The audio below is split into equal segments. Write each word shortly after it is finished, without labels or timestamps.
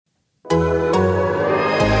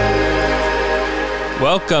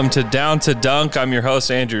Welcome to Down to Dunk. I'm your host,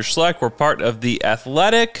 Andrew Schleck. We're part of the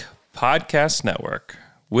Athletic Podcast Network.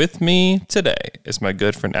 With me today is my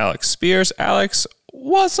good friend Alex Spears. Alex,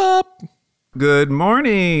 what's up? Good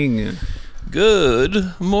morning.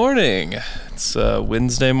 Good morning. It's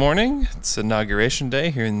Wednesday morning. It's Inauguration Day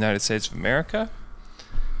here in the United States of America.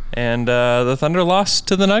 And the Thunder lost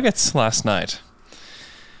to the Nuggets last night.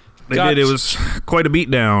 They did. It was quite a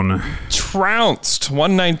beatdown. Trounced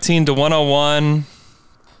 119 to 101.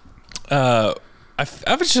 I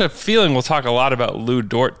have just a feeling we'll talk a lot about Lou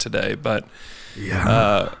Dort today, but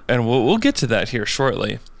and we'll get to that here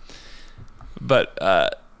shortly. But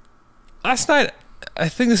last night, I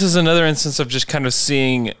think this is another instance of just kind of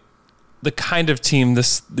seeing the kind of team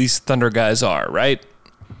these Thunder guys are, right?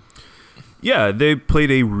 Yeah, they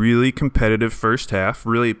played a really competitive first half,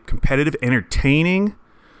 really competitive, entertaining.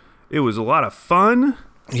 It was a lot of fun.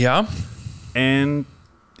 Yeah. And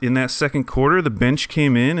in that second quarter, the bench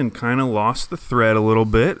came in and kind of lost the thread a little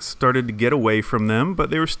bit, started to get away from them, but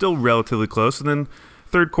they were still relatively close. And then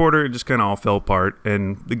third quarter, it just kind of all fell apart,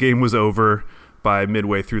 and the game was over by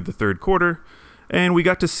midway through the third quarter. And we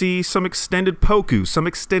got to see some extended Poku, some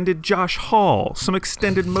extended Josh Hall, some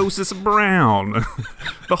extended Moses Brown.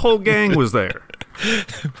 The whole gang was there.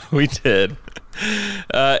 We did.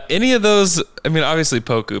 Any of those, I mean, obviously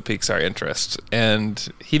Poku piques our interest,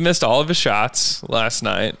 and he missed all of his shots last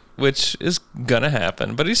night, which is going to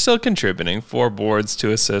happen, but he's still contributing. 4 boards,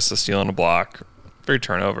 2 assists, a steal and a block, 3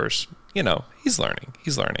 turnovers. You know, he's learning.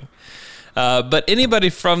 But anybody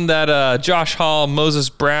from that Josh Hall, Moses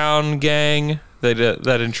Brown gang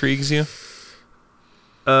that intrigues you?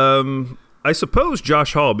 I suppose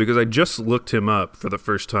Josh Hall, because I just looked him up for the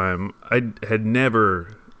first time. I had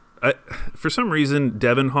never... for some reason,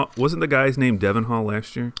 Devin Hall... Wasn't the guy's name Devin Hall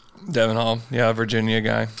last year? Devin Hall, yeah, Virginia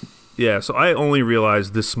guy. Yeah, so I only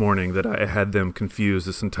realized this morning that I had them confused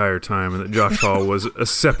this entire time and that Josh Hall was a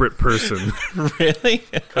separate person. Really?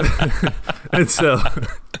 And so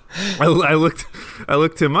I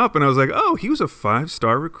looked him up and I was like, oh, he was a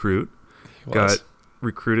 5-star recruit. Got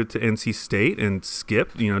recruited to NC State and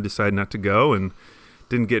skipped, decided not to go and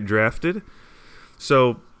didn't get drafted.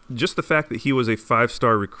 So just the fact that he was a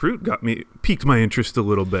 5-star recruit piqued my interest a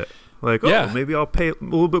little bit. Like, maybe I'll pay a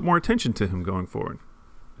little bit more attention to him going forward.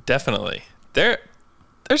 Definitely.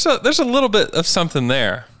 There's a little bit of something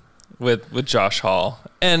there with Josh Hall,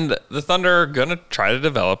 and the Thunder are gonna try to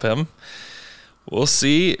develop him. We'll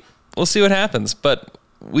see what happens, but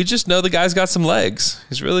we just know the guy's got some legs.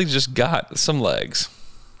 He's really just got some legs.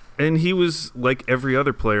 And he was, like every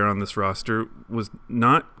other player on this roster, was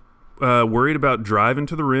not worried about driving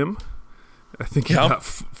to the rim. I think he got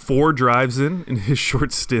 4 drives in his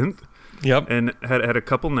short stint. Yep. And had a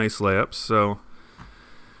couple nice layups. So,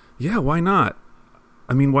 yeah, why not?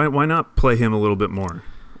 I mean, why not play him a little bit more?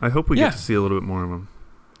 I hope we get to see a little bit more of him.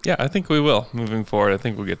 Yeah, I think we will. Moving forward, I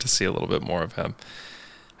think we'll get to see a little bit more of him.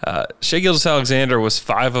 Shai Gilgeous-Alexander was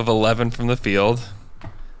 5 of 11 from the field,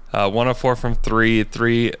 1 of 4 from 3,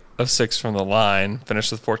 3 of 6 from the line,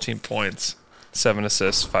 finished with 14 points, 7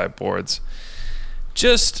 assists, 5 boards.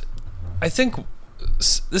 I think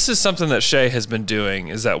this is something that Shai has been doing,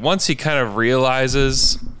 is that once he kind of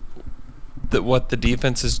realizes that what the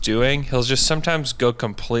defense is doing, he'll just sometimes go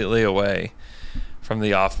completely away from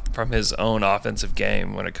his own offensive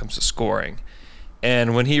game when it comes to scoring.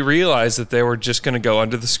 And when he realized that they were just going to go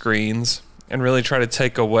under the screens and really try to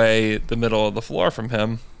take away the middle of the floor from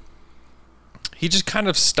him, he just kind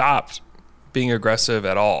of stopped being aggressive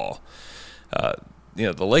at all.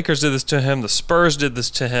 The Lakers did this to him. The Spurs did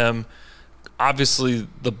this to him. Obviously,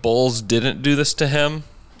 the Bulls didn't do this to him,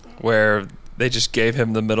 where they just gave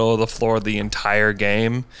him the middle of the floor the entire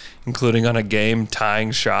game, including on a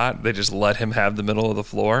game-tying shot. They just let him have the middle of the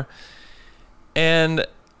floor. And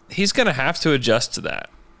he's going to have to adjust to that.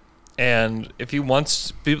 And if he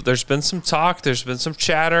wants people, there's been some talk, there's been some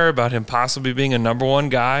chatter about him possibly being a number 1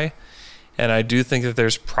 guy. And I do think that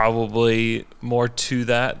there's probably more to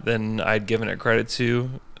that than I'd given it credit to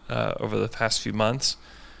over the past few months.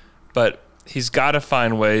 But he's got to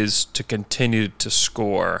find ways to continue to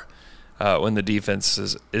score when the defense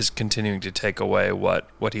is continuing to take away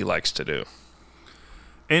what he likes to do.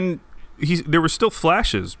 And there were still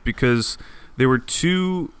flashes, because there were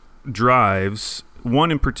 2 drives,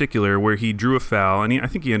 one in particular where he drew a foul, and I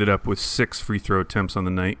think he ended up with 6 free throw attempts on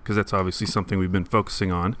the night, because that's obviously something we've been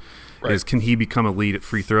focusing on, is can he become a lead at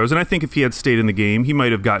free throws? And I think if he had stayed in the game, he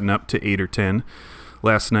might have gotten up to 8 or 10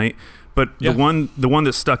 last night. But the one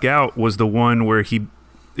that stuck out was the one where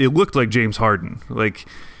it looked like James Harden. Like,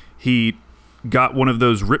 he got one of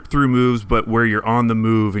those rip-through moves, but where you're on the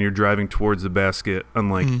move and you're driving towards the basket,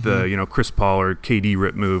 unlike the Chris Paul or KD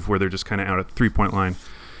rip move where they're just kind of out at the three-point line.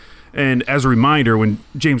 And as a reminder, when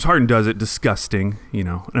James Harden does it, disgusting,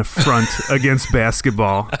 an affront against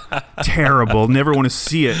basketball. Terrible. Never want to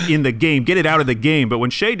see it in the game. Get it out of the game. But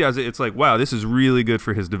when Shai does it, it's like, wow, this is really good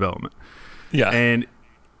for his development. Yeah. And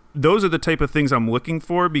those are the type of things I'm looking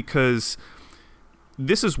for, because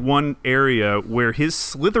this is one area where his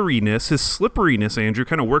slipperiness, Andrew,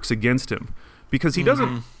 kind of works against him, because he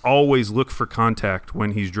doesn't always look for contact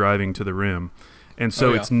when he's driving to the rim. And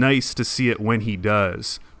so it's nice to see it when he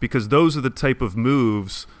does, because those are the type of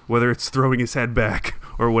moves, whether it's throwing his head back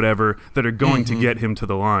or whatever, that are going to get him to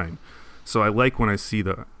the line. So I like when I see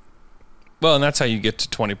that. Well, and that's how you get to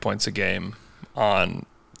 20 points a game on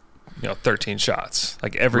 13 shots,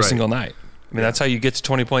 like every single night. I mean, that's how you get to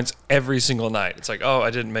 20 points every single night. It's like,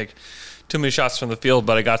 I didn't make too many shots from the field,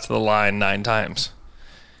 but I got to the line 9 times.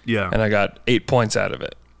 Yeah. And I got 8 points out of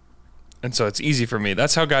it. And so it's easy for me.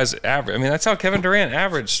 That's how guys average. I mean, that's how Kevin Durant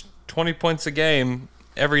averaged 20 points a game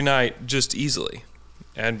every night just easily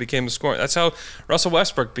and became a scorer. That's how Russell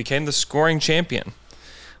Westbrook became the scoring champion,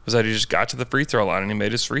 was that he just got to the free throw line and he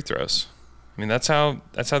made his free throws. I mean, that's how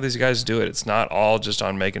these guys do it. It's not all just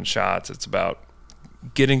on making shots. It's about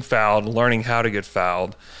getting fouled, learning how to get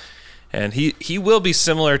fouled. And he will be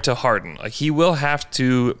similar to Harden. Like, he will have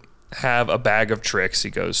to have a bag of tricks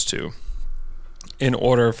he goes to in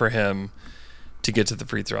order for him to get to the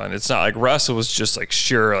free throw line. It's not like Russell was just like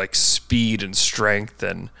sheer like speed and strength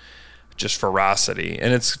and just ferocity.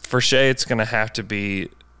 And it's for Shai, it's going to have to be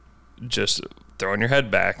just throwing your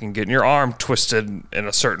head back and getting your arm twisted in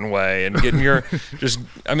a certain way and getting your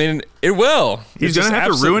it will. He's going to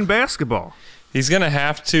have to ruin basketball. He's going to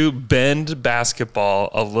have to bend basketball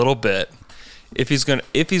a little bit if he's going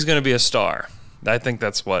to be a star. I think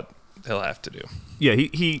that's what he'll have to do. Yeah,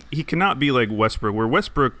 he cannot be like Westbrook, where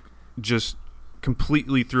Westbrook just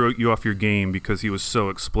completely threw you off your game because he was so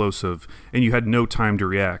explosive and you had no time to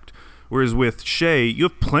react. Whereas with Shai, you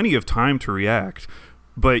have plenty of time to react,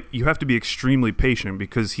 but you have to be extremely patient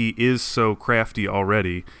because he is so crafty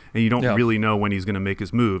already, and you don't really know when he's going to make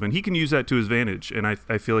his move. And he can use that to his advantage, and I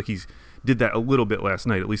feel like he did that a little bit last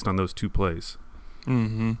night, at least on those 2 plays.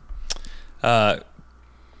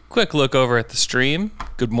 Quick look over at the stream.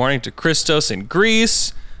 Good morning to Christos in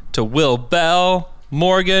Greece, to Will Bell.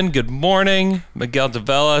 Morgan, good morning. Miguel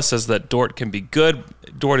Davella says that Dort can be good.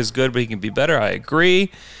 Dort is good, but he can be better. I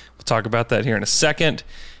agree. We'll talk about that here in a second.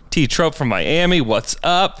 T. Trope from Miami, what's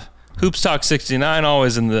up? Hoops Talk 69,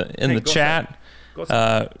 always in the chat.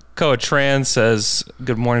 Koa Tran says,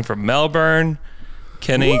 good morning from Melbourne.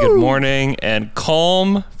 Kenny, good morning. And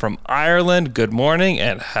Colm from Ireland, good morning.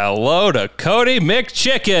 And hello to Cody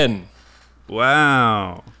McChicken.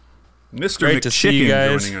 Wow. Mr. Great to see you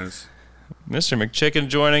guys. Joining us. Mr. McChicken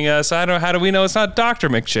joining us. How do we know it's not Dr.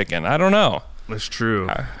 McChicken? I don't know. That's true.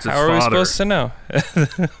 How are we supposed to know?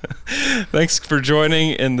 Thanks for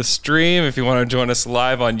joining in the stream. If you want to join us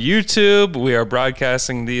live on YouTube, we are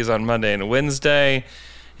broadcasting these on Monday and Wednesday.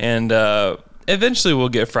 And eventually we'll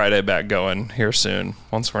get Friday back going here soon,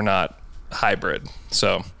 once we're not hybrid.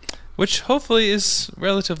 So, which hopefully is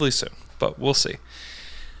relatively soon, but we'll see.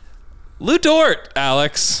 Lu Dort,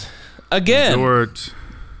 Alex, again. Dort.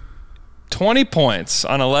 20 points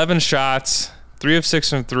on 11 shots, 3 of 6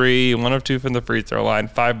 from 3, 1 of 2 from the free throw line,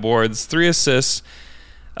 5 boards, 3 assists,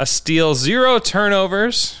 a steal, 0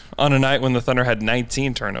 turnovers on a night when the Thunder had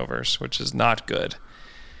 19 turnovers, which is not good.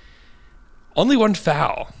 Only 1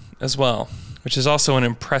 foul as well, which is also an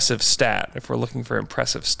impressive stat if we're looking for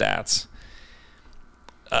impressive stats.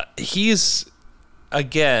 He's,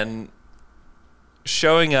 again,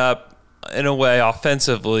 showing up in a way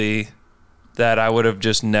offensively that I would have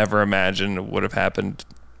just never imagined would have happened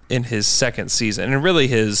in his second season. And really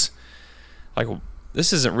this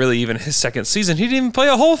isn't really even his second season. He didn't even play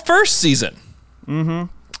a whole first season.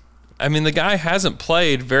 I mean, the guy hasn't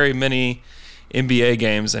played very many NBA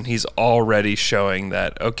games, and he's already showing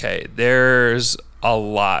that, okay, there's a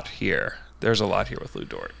lot here. There's a lot here with Lu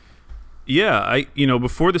Dort. Yeah,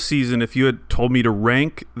 before the season, if you had told me to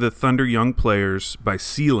rank the Thunder young players by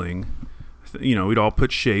ceiling, we'd all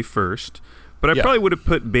put Shai first. But I probably would have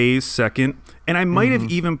put Baze second, and I might have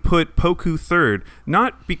even put Poku third.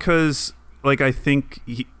 Not because, I think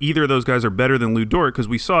either of those guys are better than Lu Dort, because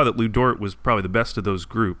we saw that Lu Dort was probably the best of those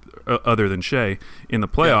group, other than Shai, in the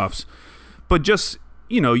playoffs. Yeah. But just,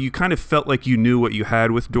 you kind of felt like you knew what you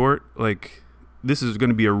had with Dort. Like, this is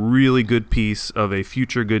going to be a really good piece of a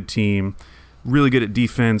future good team, really good at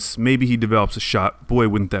defense. Maybe he develops a shot. Boy,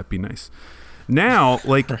 wouldn't that be nice. Now,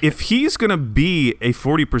 like, if he's going to be a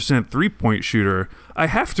 40% three-point shooter, I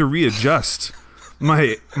have to readjust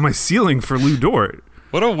my ceiling for Lou Dort.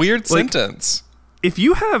 What a weird sentence. If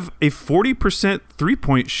you have a 40%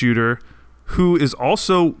 three-point shooter who is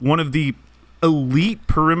also one of the elite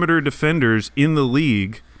perimeter defenders in the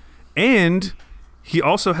league, and he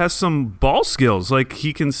also has some ball skills, like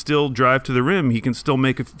he can still drive to the rim, he can still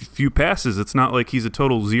make a few passes. It's not like he's a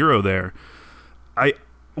total zero there.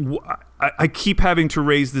 I keep having to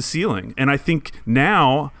raise the ceiling, and I think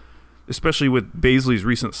now, especially with Bazley's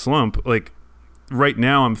recent slump, like right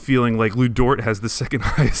now I'm feeling like Lou Dort has the second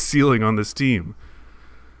highest ceiling on this team.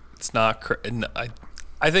 It's not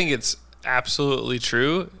I think it's absolutely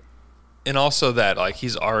true, and also that like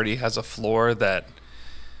he's already has a floor that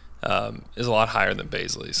is a lot higher than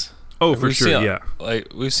Bazley's. Oh, for sure, yeah.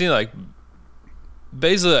 Like we've seen, like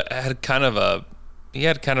Bazley had kind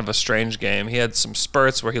of a strange game. He had some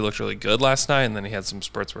spurts where he looked really good last night, and then he had some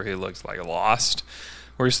spurts where he looked like lost,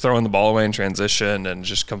 where he's throwing the ball away in transition and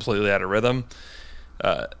just completely out of rhythm.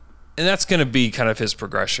 And that's going to be kind of his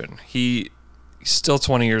progression. He's still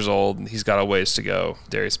 20 years old. He's got a ways to go,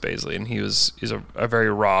 Darius Bazley, and he's a very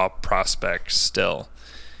raw prospect still.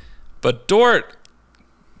 But Dort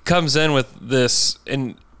comes in with this,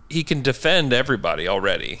 and he can defend everybody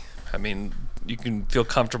already. I mean, you can feel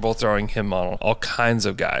comfortable throwing him on all kinds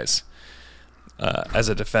of guys as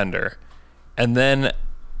a defender. And then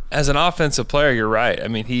as an offensive player, you're right. I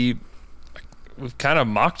mean, we've kind of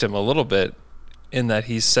mocked him a little bit in that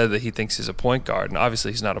he said that he thinks he's a point guard. And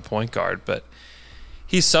obviously he's not a point guard, but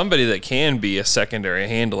he's somebody that can be a secondary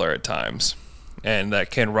handler at times, and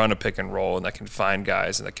that can run a pick and roll, and that can find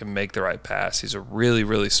guys, and that can make the right pass. He's a really,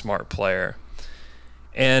 really smart player.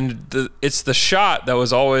 And it's the shot that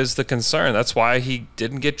was always the concern. That's why he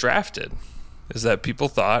didn't get drafted, is that people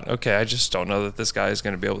thought, okay, I just don't know that this guy is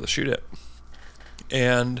going to be able to shoot it.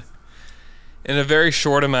 And in a very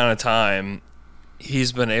short amount of time,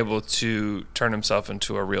 he's been able to turn himself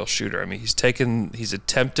into a real shooter. I mean, he's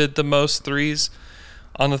attempted the most threes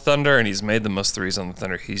on the Thunder, and he's made the most threes on the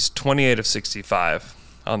Thunder. He's 28 of 65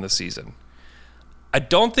 on the season. I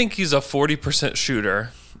don't think he's a 40%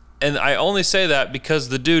 shooter, and I only say that because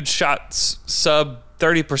the dude shot sub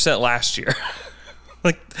 30% last year.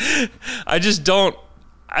 Like, I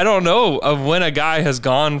don't know of when a guy has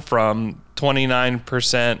gone from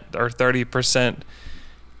 29% or 30%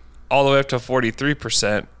 all the way up to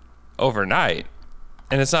 43% overnight.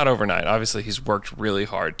 And it's not overnight. Obviously, he's worked really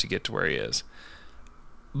hard to get to where he is.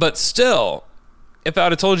 But still, if I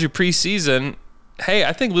would have told you preseason, hey,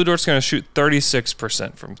 I think Lou Dort's going to shoot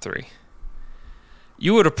 36% from three,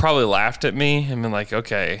 you would have probably laughed at me and been like,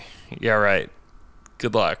 okay, yeah, right.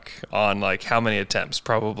 Good luck on like how many attempts?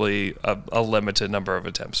 Probably a limited number of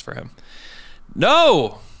attempts for him.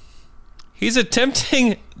 No, he's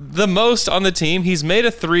attempting the most on the team. He's made a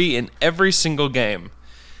three in every single game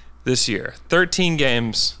this year. 13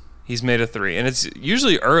 games. He's made a three, and it's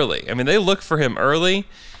usually early. I mean, they look for him early,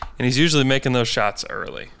 and he's usually making those shots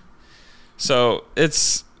early. So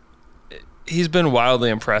he's been wildly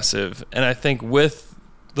impressive, and I think with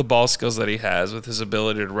the ball skills that he has, with his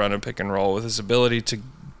ability to run a pick and roll, with his ability to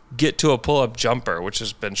get to a pull-up jumper, which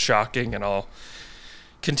has been shocking, and I'll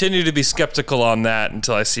continue to be skeptical on that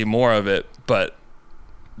until I see more of it, but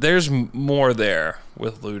there's more there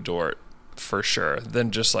with Lou Dort for sure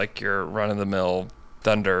than just like your run-of-the-mill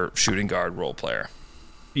Thunder shooting guard role player.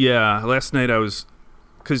 Yeah, last night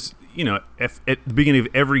because at the beginning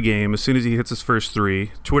of every game, as soon as he hits his first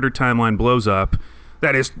three, Twitter timeline blows up.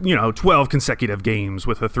 That is 12 consecutive games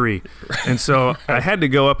with a three. And so I had to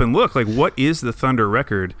go up and look, like, what is the Thunder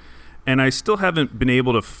record? And I still haven't been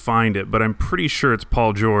able to find it, but I'm pretty sure it's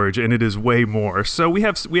Paul George, and it is way more. So we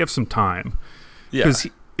have some time. Yeah.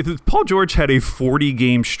 Because Paul George had a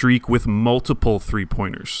 40-game streak with multiple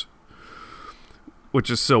three-pointers, which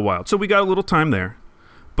is so wild. So we got a little time there.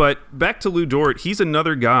 But back to Lou Dort, he's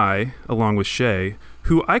another guy, along with Shea,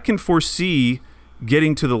 who I can foresee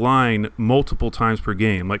getting to the line multiple times per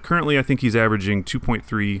game. Like currently, I think he's averaging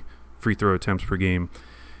 2.3 free throw attempts per game.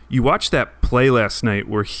 You watched that play last night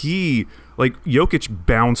where Jokic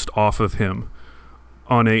bounced off of him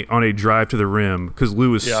on a drive to the rim because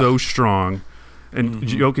Lou is so strong, and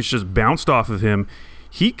Jokic just bounced off of him.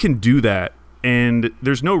 He can do that. And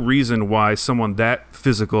there's no reason why someone that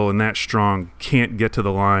physical and that strong can't get to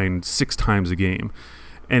the line 6 times a game.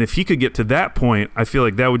 And if he could get to that point, I feel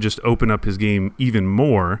like that would just open up his game even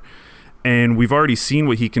more. And we've already seen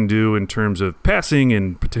what he can do in terms of passing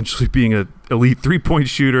and potentially being an elite three-point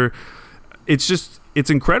shooter. It's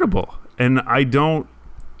incredible. And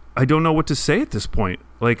I don't know what to say at this point.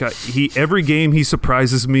 Like every game he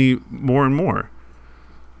surprises me more and more.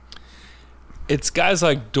 It's guys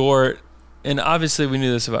like Dort, and obviously we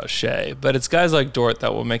knew this about Shea, but it's guys like Dort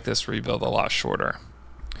that will make this rebuild a lot shorter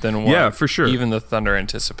than what for sure. even the Thunder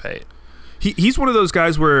anticipate. He's one of those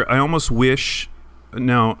guys where I almost wish.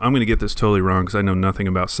 Now, I'm going to get this totally wrong because I know nothing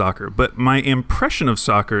about soccer, but my impression of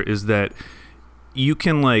soccer is that you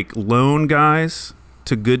can like loan guys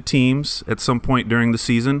to good teams at some point during the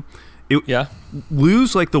season.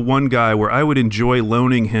 Lose like the one guy where I would enjoy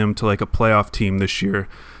loaning him to like a playoff team this year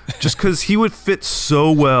just because he would fit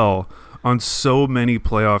so well on so many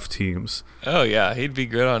playoff teams. Oh, yeah. He'd be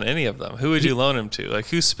good on any of them. Who would you loan him to? Like,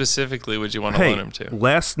 who specifically would you want to loan him to?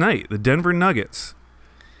 Last night, the Denver Nuggets.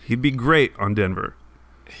 He'd be great on Denver.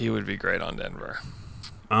 He would be great on Denver.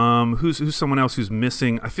 Who's someone else who's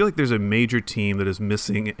missing? I feel like there's a major team that is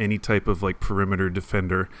missing any type of like perimeter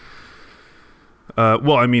defender.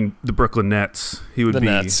 Well, I mean the Brooklyn Nets. The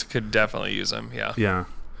Nets could definitely use him. Yeah. Yeah,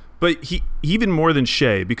 but he even more than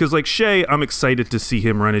Shea, because like Shea, I'm excited to see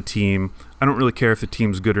him run a team. I don't really care if the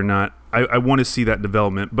team's good or not. I want to see that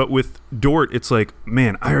development. But with Dort, it's like,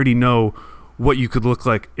 man, I already know what you could look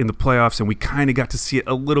like in the playoffs, and we kind of got to see it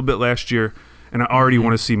a little bit last year. And I already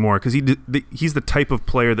want to see more because he's the type of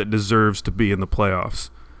player that deserves to be in the playoffs.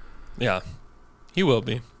 Yeah, he will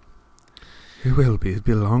be. He will be. It'll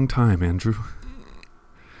be a long time, Andrew.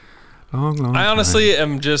 Long I honestly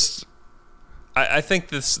am just... I think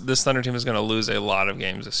this Thunder team is going to lose a lot of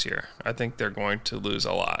games this year. I think they're going to lose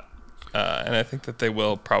a lot. And I think that they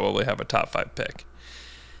will probably have a top 5 pick.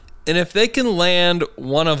 And if they can land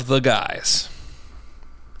one of the guys...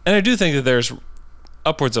 And I do think that there's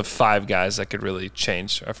upwards of 5 guys that could really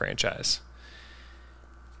change a franchise.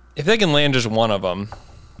 If they can land just one of them,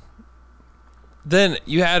 then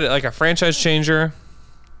you had like a franchise changer,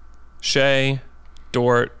 Shea,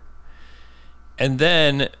 Dort, and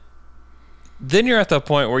then you're at the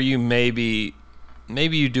point where you maybe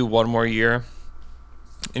you do one more year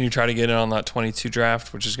and you try to get in on that 22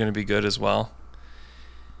 draft, which is going to be good as well.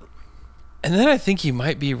 And then I think you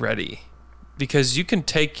might be ready because you can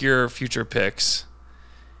take your future picks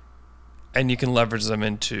and you can leverage them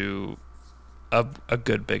into a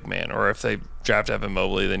good big man. Or if they draft Evan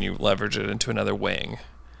Mobley, then you leverage it into another wing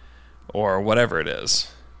or whatever it is.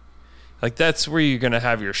 Like, that's where you're going to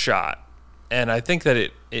have your shot. And I think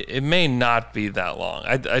that it may not be that long.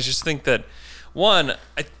 I just think that,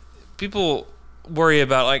 people worry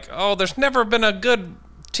about, like, oh, there's never been a good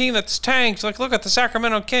team that's tanked. Like, look at the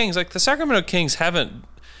Sacramento Kings. Like, the Sacramento Kings haven't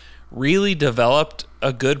really developed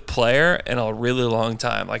a good player in a really long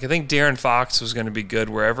time. Like, I think De'Aaron Fox was going to be good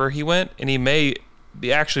wherever he went, and he may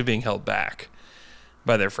be actually being held back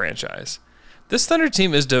by their franchise. This Thunder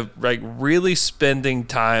team is really spending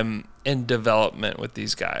time in development with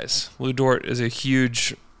these guys. Lou Dort is a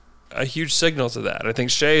huge signal to that. I think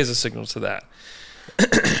Shea is a signal to that.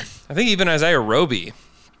 I think even Isaiah Roby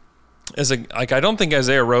I don't think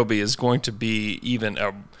Isaiah Roby is going to be even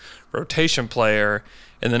a rotation player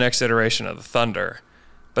in the next iteration of the Thunder.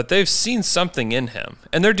 But they've seen something in him.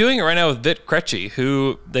 And they're doing it right now with Vit Krejci,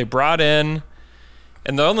 who they brought in.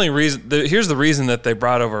 And the only reason, here's the reason that they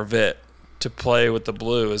brought over Vit to play with the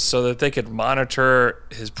Blue, is so that they could monitor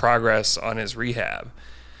his progress on his rehab.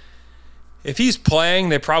 If he's playing,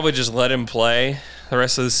 they probably just let him play the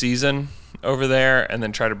rest of the season over there and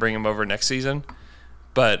then try to bring him over next season.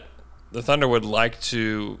 But the Thunder would like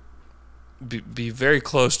to be very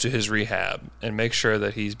close to his rehab and make sure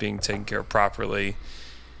that he's being taken care of properly,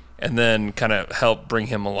 and then kind of help bring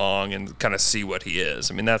him along and kind of see what he is.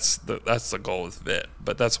 I mean, that's the goal with Vit,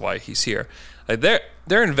 but that's why he's here. Like,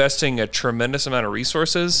 they're investing a tremendous amount of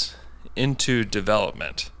resources into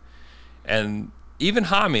development. And even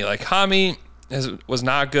Hami was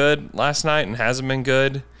not good last night and hasn't been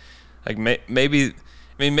good. Like, maybe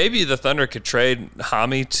the Thunder could trade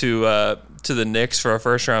Hami to the Knicks for a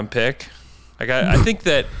first round pick. Like, I think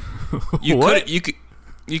that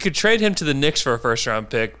you could trade him to the Knicks for a first round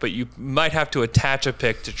pick, but you might have to attach a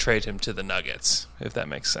pick to trade him to the Nuggets, if that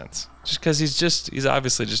makes sense. Just because he's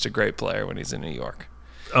obviously just a great player when he's in New York.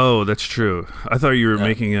 Oh, that's true. I thought you were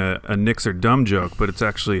making a Knicks are dumb joke, but it's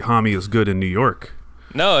actually Hami is good in New York.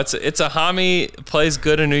 No, it's a Hami plays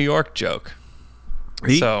good in New York joke.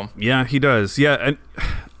 Yeah, he does. Yeah,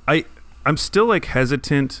 and I'm still like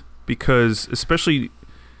hesitant because, especially,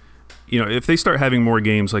 if they start having more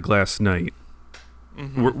games like last night,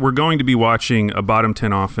 we're going to be watching a bottom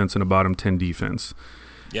 10 offense and a bottom 10 defense.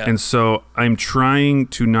 Yeah. And so I'm trying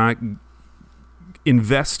to not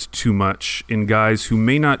invest too much in guys who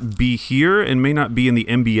may not be here and may not be in the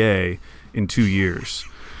NBA in 2 years.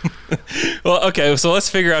 Well, okay, so let's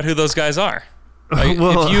figure out who those guys are. Like,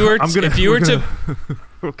 Well, if you were to,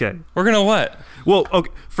 okay. we're gonna what? Well,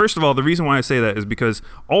 okay. First of all, the reason why I say that is because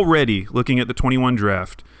already looking at the 21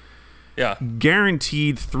 draft, Yeah,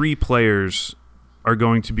 guaranteed 3 players are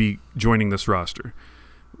going to be joining this roster.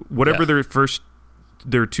 Whatever their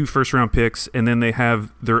 2 first round picks, and then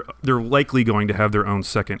they're likely going to have their own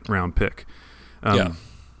second round pick.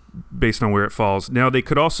 Based on where it falls. Now they're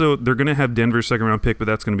going to have Denver's second round pick, but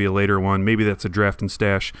that's going to be a later one. Maybe that's a draft and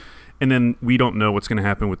stash. And then we don't know what's going to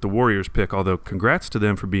happen with the Warriors pick, although congrats to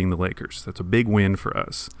them for being the Lakers. That's a big win for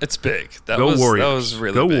us. it's big. Warriors. That was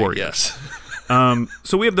really Go big. Warriors. Yes.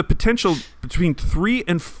 So we have the potential between 3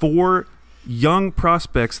 and 4 young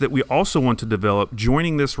prospects that we also want to develop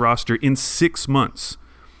joining this roster in 6 months.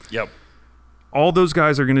 Yep. All those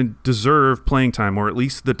guys are going to deserve playing time, or at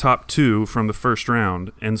least the top 2 from the first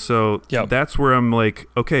round. And so that's where I'm like,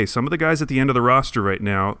 okay, some of the guys at the end of the roster right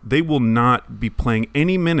now, they will not be playing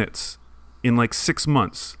any minutes in like 6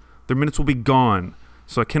 months. Their minutes will be gone,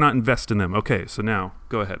 so I cannot invest in them. Okay, so now,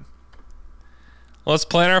 go ahead. Let's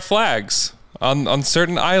plant our flags on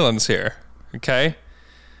certain islands here, okay?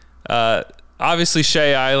 Obviously,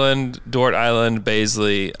 Shea Island, Dort Island,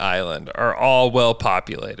 Baisley Island are all well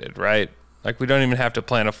populated, right? Like, we don't even have to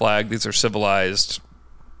plant a flag. These are civilized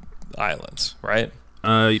islands, right?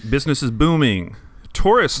 Business is booming.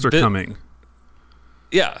 Tourists are coming.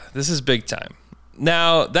 Yeah, this is big time.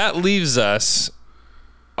 Now, that leaves us,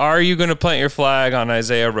 are you going to plant your flag on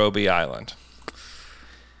Isaiah Roby Island?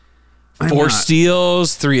 4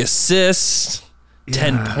 steals, 3 assists,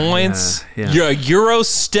 10 points. You're a Euro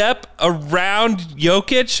step around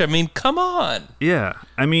Jokic? I mean, come on. Yeah,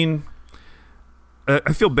 I mean,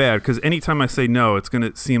 I feel bad because anytime I say no, it's going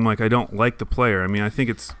to seem like I don't like the player. I mean, I think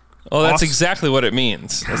it's that's awesome. Exactly what it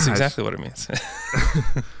means. That's exactly what it means.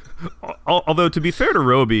 Although, to be fair to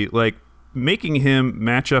Roby, like, making him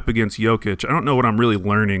match up against Jokic, I don't know what I'm really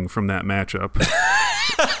learning from that matchup.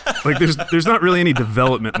 Like, there's not really any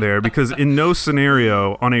development there, because in no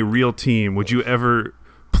scenario on a real team would you ever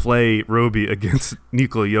play Roby against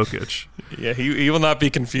Nikola Jokic. Yeah, he will not be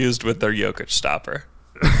confused with their Jokic stopper.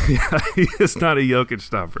 Yeah, he is not a Jokic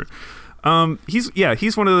stopper.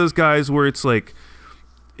 He's one of those guys where it's like,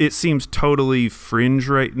 it seems totally fringe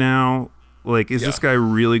right now. Like, is this guy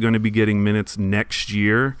really going to be getting minutes next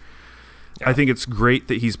year? Yeah. I think it's great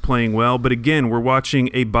that he's playing well, but again, we're watching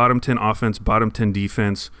a bottom 10 offense, bottom 10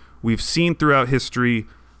 defense. We've seen throughout history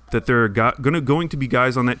that there are going to be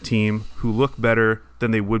guys on that team who look better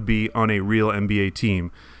than they would be on a real NBA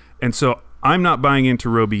team. And so I'm not buying into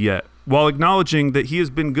Roby yet, while acknowledging that he has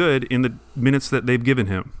been good in the minutes that they've given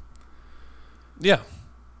him. Yeah.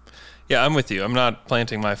 Yeah, I'm with you. I'm not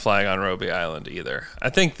planting my flag on Roby Island either. I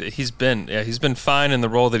think that he's been fine in the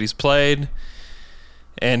role that he's played,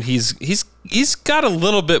 and he's got a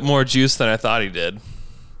little bit more juice than I thought he did.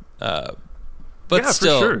 But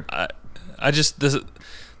still, for sure. I just the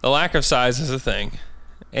lack of size is a thing,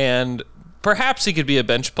 and perhaps he could be a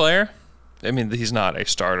bench player. I mean, he's not a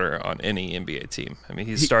starter on any NBA team. I mean,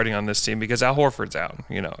 he's starting on this team because Al Horford's out.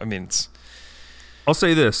 I mean, I'll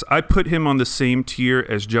say this. I put him on the same tier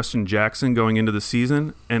as Justin Jackson going into the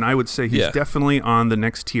season, and I would say he's definitely on the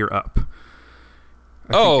next tier up.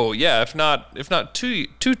 If not two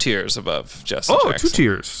tiers above Justin Jackson. 2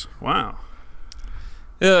 tiers. Wow.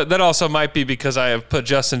 Yeah, that also might be because I have put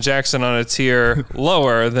Justin Jackson on a tier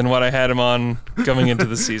lower than what I had him on coming into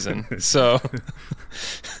the season. So,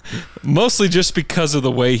 mostly just because of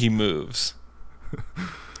the way he moves.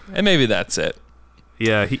 And maybe that's it.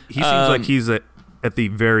 Yeah, he seems like he's at the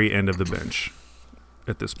very end of the bench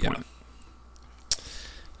at this point.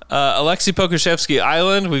 Yeah. Alexei Pokusevski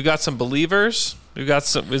Island, we've got some believers. We've got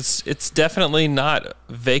some. It's definitely not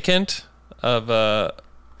vacant of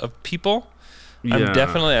people. Yeah. I'm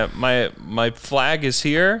definitely my flag is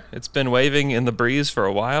here. It's been waving in the breeze for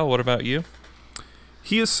a while. What about you?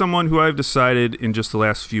 He is someone who I've decided in just the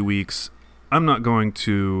last few weeks I'm not going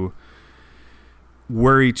to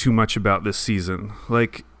worry too much about this season.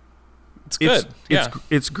 Like, it's good.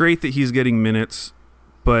 It's great that he's getting minutes,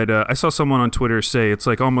 but I saw someone on Twitter say it's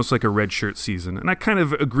like almost like a redshirt season, and I kind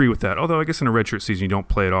of agree with that. Although I guess in a redshirt season you don't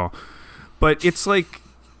play at all, but it's like,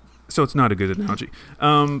 so it's not a good analogy.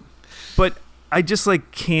 But I just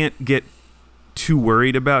can't get too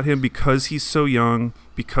worried about him because he's so young,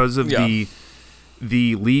 because of the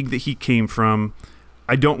league that he came from.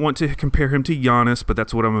 I don't want to compare him to Giannis, but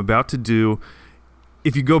that's what I'm about to do.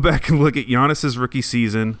 If you go back and look at Giannis's rookie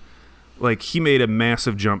season, he made a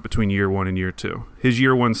massive jump between year 1 and year 2. His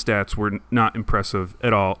year 1 stats were not impressive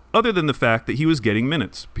at all, other than the fact that he was getting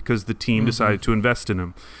minutes because the team decided to invest in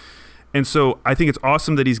him. And so I think it's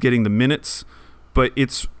awesome that he's getting the minutes, but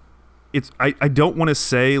I don't want to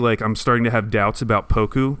say like I'm starting to have doubts about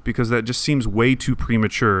Poku because that just seems way too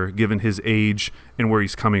premature given his age and where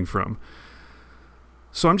he's coming from.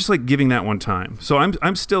 So I'm just like giving that one time. So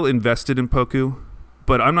I'm still invested in Poku,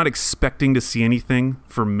 but I'm not expecting to see anything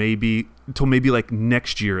for until maybe like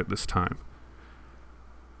next year at this time.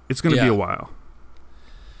 It's going to be a while.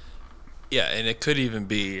 Yeah, and it could even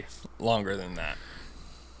be longer than that.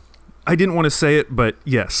 I didn't want to say it, but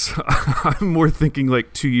yes, I'm more thinking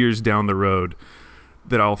like 2 years down the road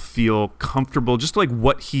that I'll feel comfortable, just like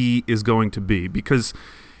what he is going to be, because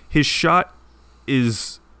his shot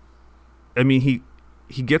is, I mean,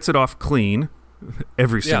 he gets it off clean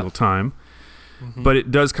every single time, but it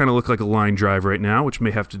does kind of look like a line drive right now, which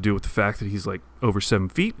may have to do with the fact that he's like over 7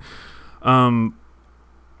 feet.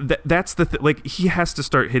 That's the like he has to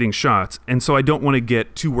start hitting shots, and so I don't want to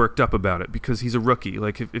get too worked up about it because he's a rookie.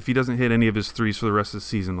 Like if he doesn't hit any of his threes for the rest of the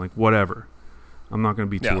season, like whatever, I'm not going to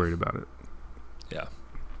be too worried about it. Yeah.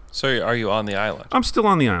 So are you on the island? I'm still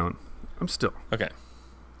on the island. I'm still okay.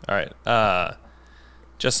 All right.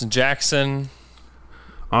 Justin Jackson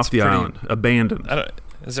off the island, abandoned.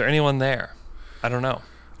 Is there anyone there? I don't know.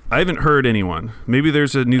 I haven't heard anyone. Maybe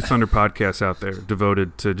there's a New Thunder podcast out there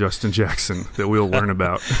devoted to Justin Jackson that we'll learn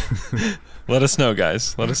about. Let us know,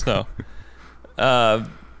 guys. Let us know. I'm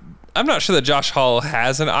not sure that Josh Hall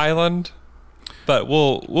has an island, but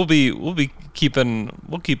we'll keep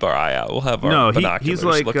our eye out. We'll have our binoculars he's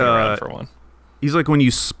like, looking around for one. He's like when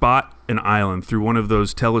you spot an island through one of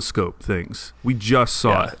those telescope things. We just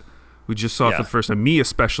saw it. We just saw it for the first time. Me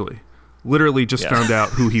especially. Literally just found out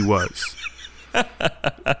who he was.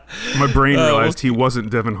 My brain realized he wasn't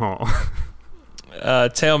Devin Hall.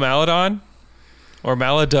 Teo Maladon or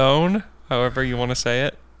Maladone, however you want to say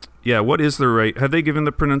it. Yeah, what is the right? Have they given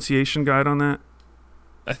the pronunciation guide on that?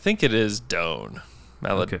 I think it is Doan.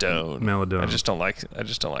 Maladone. Okay. Maladone. I just don't like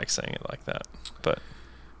saying it like that. But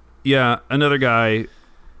yeah, another guy.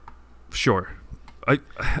 Sure.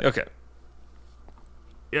 Okay.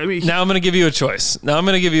 I mean, now I'm going to give you a choice.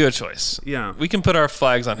 Yeah. We can put our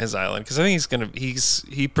flags on his island because I think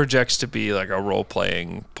he projects to be like a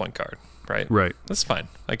role-playing point guard, right? Right. That's fine.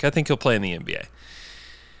 Like I think he'll play in the NBA.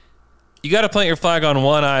 You got to plant your flag on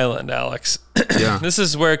one island, Alex. Yeah. This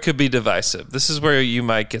is where it could be divisive. This is where you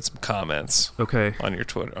might get some comments. Okay. On your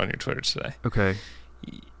Twitter today. Okay.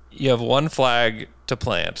 You have one flag to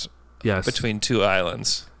plant. Yes. Between two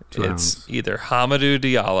islands. It's either Hamidou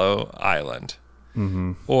Diallo Island.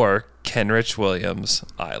 Mm-hmm. Or Kenrich Williams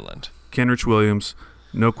Island. Kenrich Williams,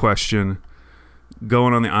 no question,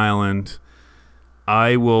 going on the island.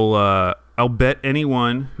 I will. I'll bet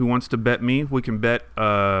anyone who wants to bet me. We can bet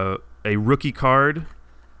a rookie card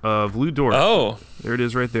of Lou Dort. Oh, there it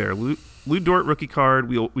is, right there. Lou Dort rookie card.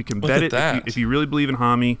 We can bet it if you really believe in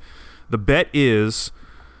Hami. The bet is: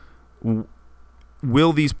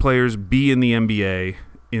 will these players be in the NBA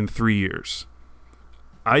in 3 years?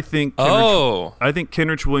 I think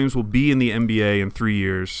Kenrich Williams will be in the NBA in 3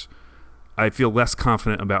 years. I feel less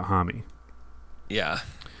confident about Hami. Yeah.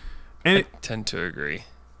 And I tend to agree.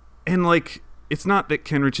 And like it's not that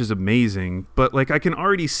Kenrich is amazing, but like I can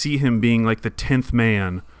already see him being like the 10th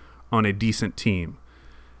man on a decent team.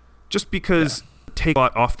 Just because take a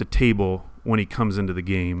lot off the table when he comes into the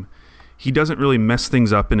game. He doesn't really mess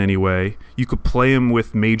things up in any way. You could play him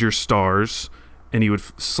with major stars and he would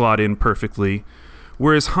slot in perfectly.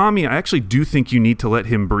 Whereas Hami, I actually do think you need to let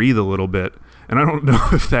him breathe a little bit. And I don't know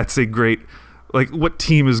if that's a great, like, what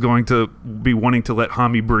team is going to be wanting to let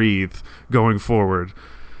Hami breathe going forward?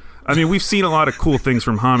 I mean, we've seen a lot of cool things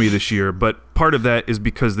from Hami this year, but part of that is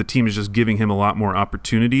because the team is just giving him a lot more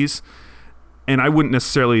opportunities. And I wouldn't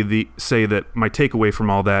necessarily say that my takeaway from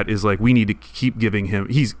all that is, like, we need to keep giving him,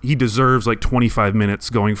 he deserves, like, 25 minutes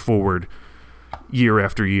going forward year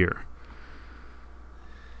after year.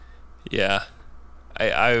 Yeah.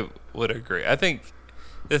 I would agree. I think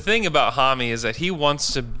the thing about Hami is that he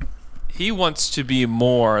wants to be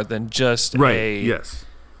more than just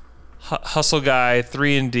hustle guy,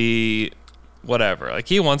 3-and-D, whatever. Like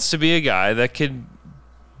he wants to be a guy that could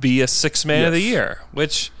be a sixth man of the year,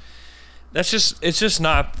 which it's just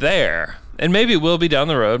not there. And maybe it will be down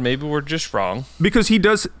the road. Maybe we're just wrong. Because he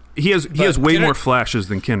has way more flashes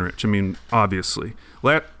than Kenrich. I mean, obviously.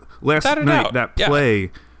 Last night, that play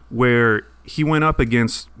where he went up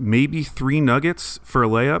against maybe 3 Nuggets for a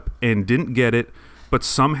layup and didn't get it, but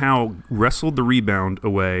somehow wrestled the rebound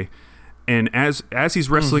away. And as he's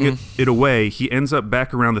wrestling it away, he ends up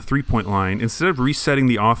back around the 3-point line. Instead of resetting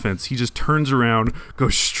the offense, he just turns around,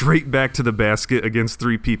 goes straight back to the basket against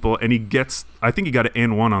 3 people, and I think he got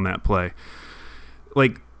an N1 on that play.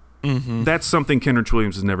 Like, That's something Kenrich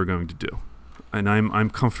Williams is never going to do, and I'm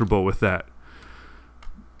comfortable with that.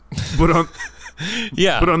 But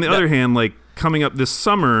on the other hand, like coming up this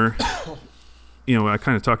summer, I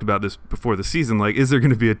kind of talked about this before the season. Like, is there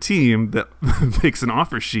going to be a team that makes an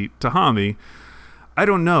offer sheet to Hami? I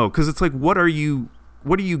don't know, because it's like, what are you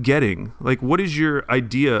getting? Like, what is your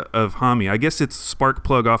idea of Hami? I guess it's spark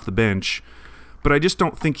plug off the bench, but I just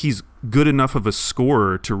don't think he's good enough of a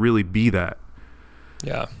scorer to really be that.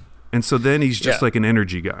 Yeah. And so then he's just like an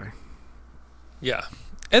energy guy. Yeah.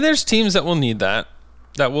 And there's teams that will need that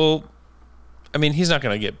will, I mean, he's not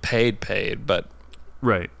going to get paid, but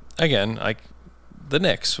right. Again, like the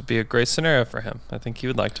Knicks would be a great scenario for him. I think he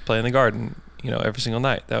would like to play in the Garden, every single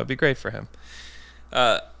night. That would be great for him.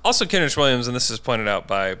 Also, Kenrich Williams, and this is pointed out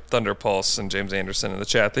by Thunder Pulse and James Anderson in the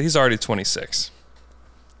chat, that he's already 26.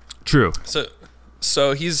 True.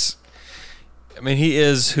 So he is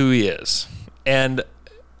who he is. And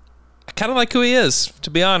I kind of like who he is, to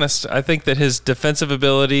be honest. I think that his defensive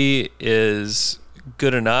ability is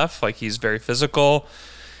good enough. Like, he's very physical.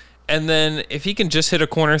 And then if he can just hit a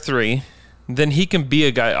corner three, then he can be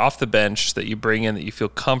a guy off the bench that you bring in that you feel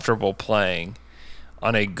comfortable playing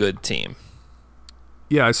on a good team.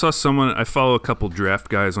 Yeah, I follow a couple draft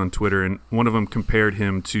guys on Twitter, and one of them compared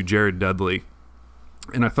him to Jared Dudley.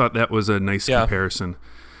 And I thought that was a nice comparison.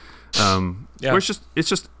 Where it's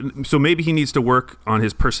just so maybe he needs to work on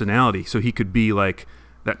his personality so he could be like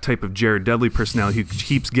that type of Jared Dudley personality who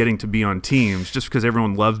keeps getting to be on teams just because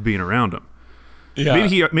everyone loves being around him. Yeah, maybe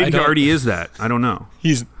he already is that. I don't know.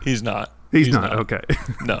 He's not. He's not. Okay.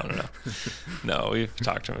 No. No, we've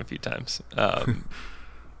talked to him a few times.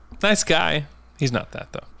 Nice guy. He's not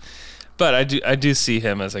that though. But I do see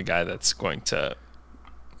him as a guy that's going to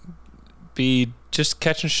be just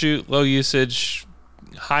catch and shoot, low usage,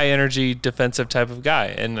 high energy defensive type of guy,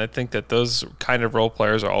 and I think that those kind of role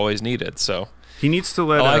players are always needed. So he needs to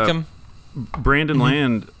let I like him. Brandon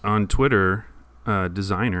Land on Twitter,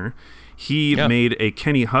 designer, he made a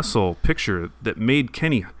Kenny Hustle picture that made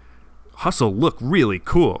Kenny Hustle look really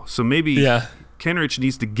cool. So maybe Kenrich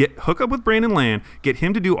needs to hook up with Brandon Land, get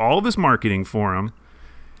him to do all of his marketing for him.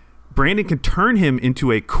 Brandon can turn him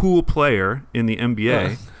into a cool player in the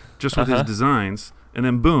NBA just with his designs, and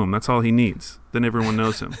then boom, that's all he needs. Then everyone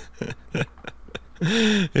knows him.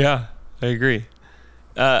 Yeah, I agree.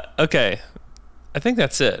 Okay, I think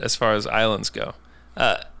that's it as far as islands go.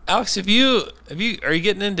 Alex, are you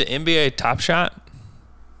getting into NBA Top Shot?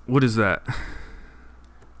 What is that?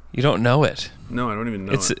 You don't know it? No, I don't even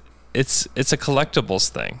know it. It's a collectibles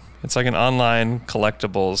thing. It's like an online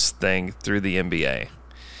collectibles thing through the NBA.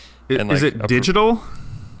 Is it digital?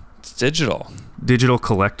 It's digital. Digital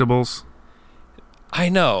collectibles? I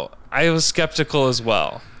know. I was skeptical as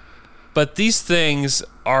well. But these things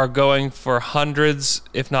are going for hundreds,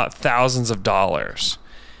 if not thousands of dollars.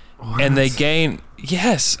 What? And they gain...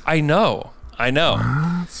 Yes, I know.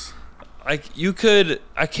 What? Like,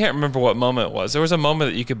 I can't remember what moment it was. There was a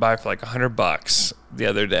moment that you could buy for like $100 the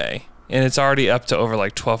other day, and it's already up to over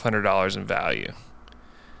like $1,200 in value.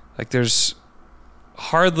 Like, there's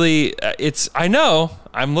hardly, I know,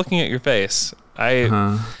 I'm looking at your face.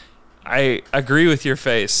 I agree with your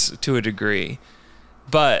face to a degree,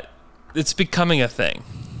 but it's becoming a thing.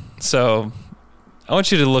 So I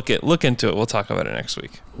want you to look into it. We'll talk about it next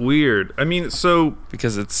week. Weird. I mean,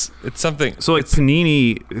 because it's something. So like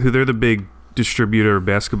Panini, who they're the big distributor of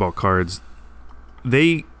basketball cards,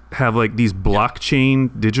 they have like these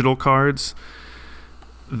blockchain digital cards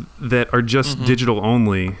that are just digital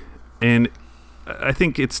only, and I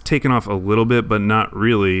think it's taken off a little bit, but not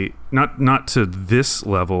really, not to this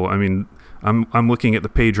level. I mean, I'm looking at the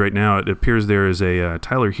page right now. It appears there is a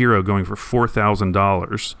Tyler Hero going for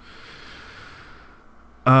 $4,000.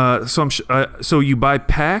 So you buy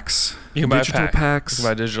packs. You can buy digital packs. You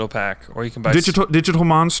can buy digital pack, or you can buy digital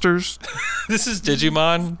monsters. This is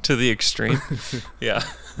Digimon to the extreme. Yeah.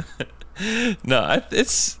 No,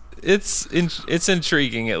 it's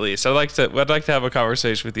intriguing at least. I'd like to have a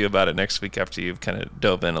conversation with you about it next week after you've kind of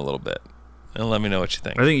dove in a little bit, and let me know what you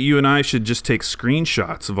think. I think you and I should just take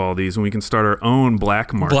screenshots of all these, and we can start our own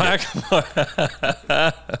black market.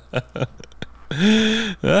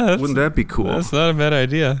 Wouldn't that be cool? That's not a bad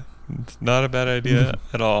idea. It's not a bad idea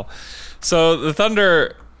at all. So the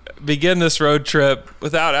Thunder begin this road trip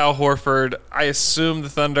without Al Horford. I assume the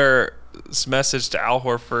Thunder's message to Al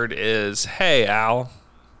Horford is, "Hey, Al,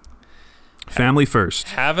 family first.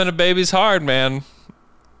 Having a baby's hard, man.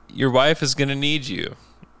 Your wife is going to need you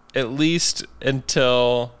at least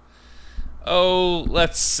until,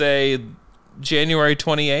 let's say January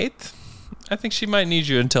 28th. I think she might need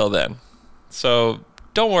you until then. So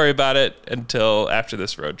don't worry about it until after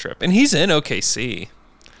this road trip. And he's in OKC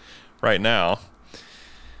right now.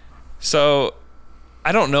 So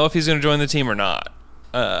I don't know if he's going to join the team or not.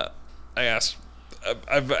 I've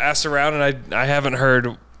asked around, and I haven't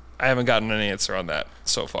gotten an answer on that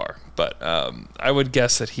so far. But I would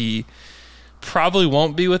guess that he probably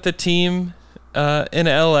won't be with the team in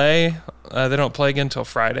LA. They don't play again until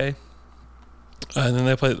Friday. And then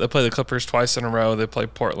they play the Clippers twice in a row. They play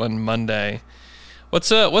Portland Monday. What's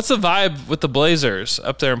the vibe with the Blazers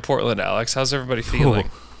up there in Portland, Alex? How's everybody feeling?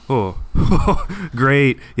 Oh,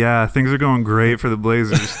 great. Yeah, things are going great for the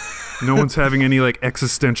Blazers. No one's having any like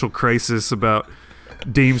existential crisis about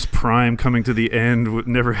Dame's prime coming to the end with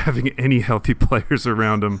never having any healthy players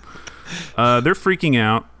around them. They're freaking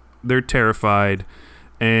out. They're terrified,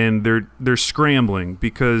 and they're scrambling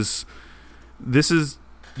because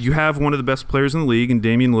you have one of the best players in the league in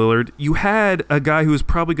Damian Lillard. You had a guy who was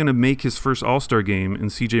probably going to make his first All-Star game in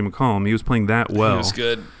C.J. McCollum. He was playing that well. He was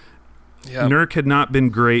good. Yeah. Nurk had not been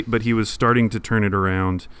great, but he was starting to turn it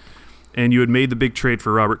around. And you had made the big trade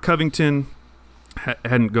for Robert Covington.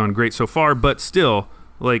 Hadn't gone great so far, but still,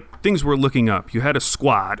 like, things were looking up. You had a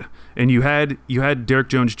squad, and you had Derek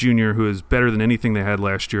Jones Jr., who is better than anything they had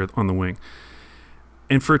last year on the wing.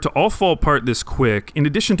 And for it to all fall apart this quick, in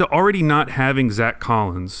addition to already not having Zach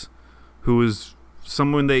Collins, who was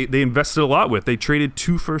someone they invested a lot with. They traded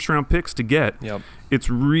 2 first-round picks to get. Yep. It's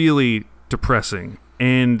really depressing.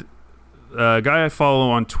 And a guy I follow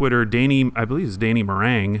on Twitter, I believe it's Danny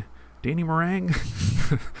Meringue. Danny Meringue?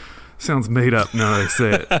 Sounds made up now that I say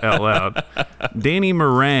it out loud. Danny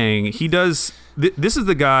Meringue, he does... this is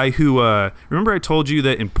the guy who... remember I told you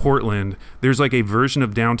that in Portland, there's like a version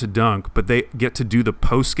of Down to Dunk, but they get to do the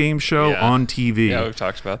post-game show on TV. Yeah, we've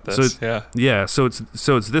talked about this. So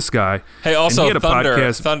it's this guy. Hey, also,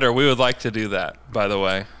 Thunder, we would like to do that, by the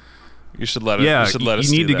way. You should let us do that.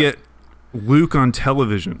 You need to get Luke on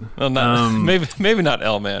television. Well, maybe not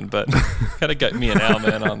L-Man, but gotta get me an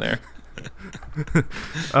L-Man on there.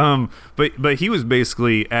 But he was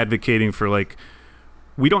basically advocating for, like,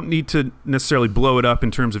 we don't need to necessarily blow it up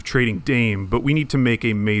in terms of trading Dame, but we need to make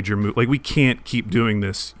a major move. Like, we can't keep doing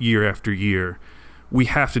this year after year. We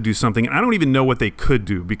have to do something. And I don't even know what they could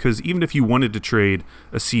do, because even if you wanted to trade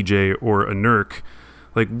a CJ or a Nurk,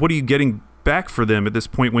 like, what are you getting back for them at this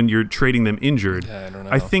point when you're trading them injured? Yeah, I don't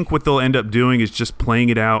know. I think what they'll end up doing is just playing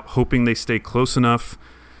it out, hoping they stay close enough,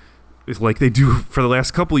 like they do for the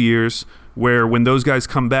last couple of years, where when those guys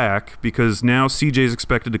come back, because now CJ is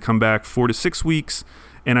expected to come back 4 to 6 weeks,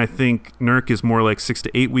 and I think Nurk is more like 6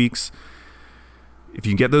 to 8 weeks. If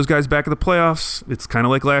you get those guys back in the playoffs, it's kind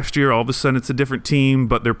of like last year. All of a sudden, it's a different team,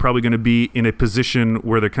 but they're probably going to be in a position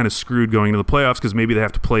where they're kind of screwed going into the playoffs because maybe they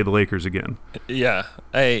have to play the Lakers again. Yeah.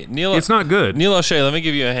 Hey, Neil. It's not good. Neil O'Shea, let me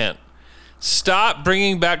give you a hint. Stop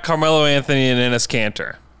bringing back Carmelo Anthony and Enes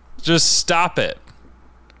Kanter. Just stop it.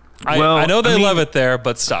 I know they love it there,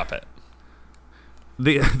 but stop it.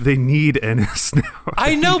 They need Enes now.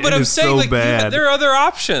 I know, but I'm saying, like, there are other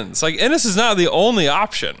options. Like, Enes is not the only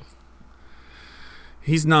option.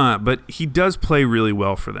 He's not, but he does play really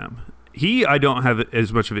well for them. I don't have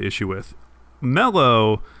as much of an issue with.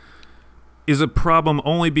 Melo is a problem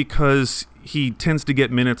only because he tends to get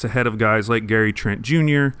minutes ahead of guys like Gary Trent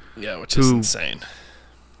Jr. Yeah, which is insane.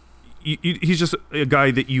 He's just a guy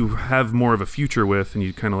that you have more of a future with, and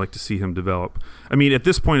you kind of like to see him develop. I mean, at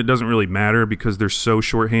this point, it doesn't really matter because they're so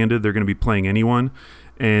shorthanded. They're going to be playing anyone.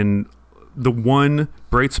 And the one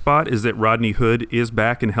bright spot is that Rodney Hood is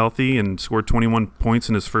back and healthy and scored 21 points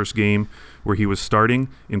in his first game where he was starting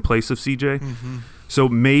in place of CJ. Mm-hmm. So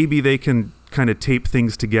maybe they can kind of tape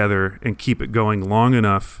things together and keep it going long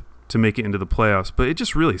enough to make it into the playoffs. But it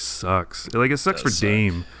just really sucks. Like, it sucks for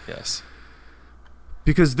Dame. Yes.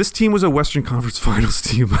 Because this team was a Western Conference Finals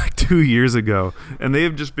team like 2 years ago, and they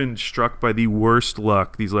have just been struck by the worst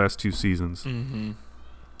luck these last 2 seasons. Mm-hmm.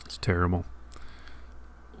 It's terrible.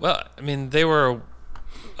 Well, I mean, they were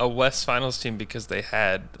a West Finals team because they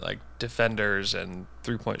had, like, defenders and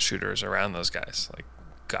three-point shooters around those guys. Like,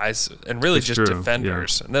 guys, and really just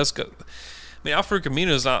defenders. Yeah. And those I mean, Al-Farouq Aminu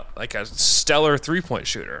is not, like, a stellar three-point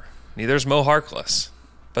shooter. Neither is Mo Harkless.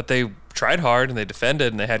 But they tried hard, and they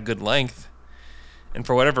defended, and they had good length. And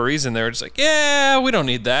for whatever reason, they were just like, yeah, we don't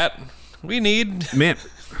need that. We need... Man,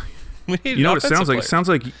 we need you know what it sounds like? It sounds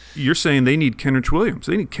like you're saying they need Kenrich Williams.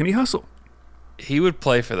 They need Kenny Hustle. He would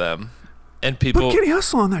play for them. And people... Put Kenny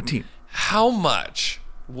Hustle on that team. How much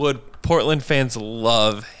would Portland fans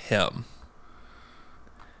love him?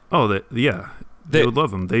 Oh, they would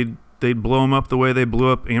love him. They'd blow him up the way they blew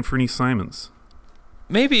up Anthony Simons.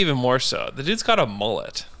 Maybe even more so. The dude's got a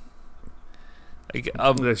mullet.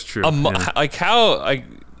 That's true. Like how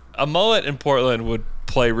a mullet in Portland would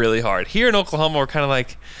play really hard. Here in Oklahoma, we're kind of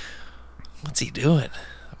like, what's he doing?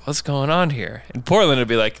 What's going on here? In Portland, it'd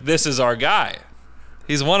be like, this is our guy.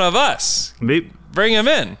 He's one of us. Bring him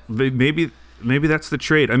in. Maybe that's the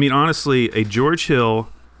trade. I mean, honestly, a George Hill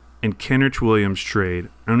and Kenrich Williams trade,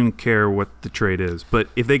 I don't even care what the trade is, but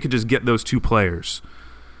if they could just get those two players,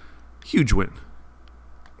 huge win.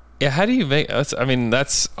 Yeah, how do you make... I mean,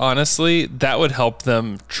 that's honestly, that would help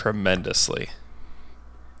them tremendously.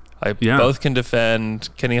 Both can defend.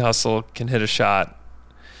 Kenny Hustle can hit a shot.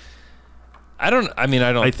 I don't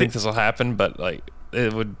think this will happen, but like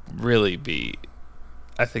it would really be...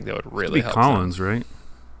 I think that would really help Collins, them. Right?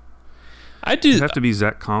 Does it have to be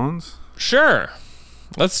Zach Collins? Sure.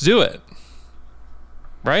 Let's do it.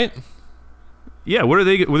 Right? Yeah, what are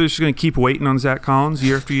they just going to keep waiting on Zach Collins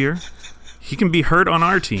year after year? He can be hurt on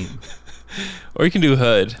our team. Or you can do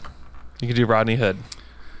Hood. You can do Rodney Hood.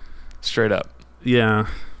 Straight up. Yeah.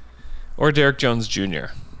 Or Derek Jones Jr.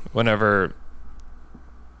 Whenever...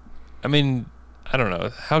 I mean, I don't know.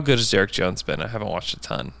 How good has Derek Jones been? I haven't watched a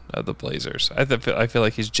ton of the Blazers. I feel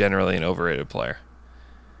like he's generally an overrated player.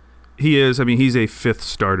 He is. I mean, he's a fifth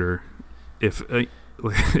starter. If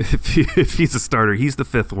he's a starter, he's the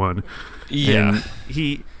fifth one. Yeah. And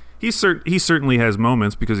he certainly has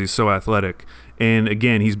moments because he's so athletic. And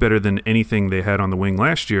again, he's better than anything they had on the wing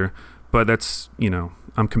last year. But that's,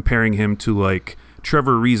 I'm comparing him to like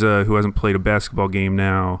Trevor Ariza, who hasn't played a basketball game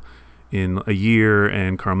now in a year,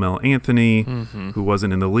 and Carmelo Anthony, who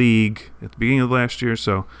wasn't in the league at the beginning of last year.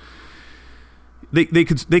 So they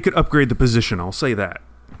could upgrade the position. I'll say that.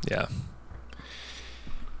 Yeah.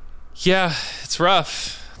 Yeah, it's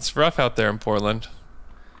rough. It's rough out there in Portland.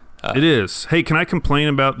 It is. Hey, can I complain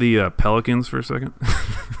about the Pelicans for a second?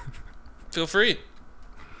 Feel free.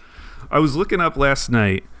 I was looking up last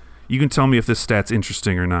night. You can tell me if this stat's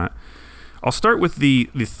interesting or not. I'll start with the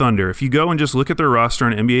Thunder. If you go and just look at their roster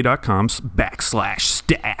on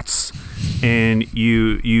NBA.com/stats, and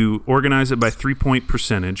you organize it by 3-point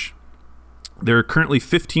percentage, there are currently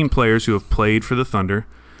 15 players who have played for the Thunder.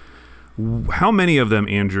 How many of them,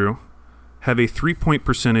 Andrew, have a 3-point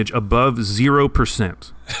percentage above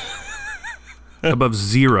 0%? Above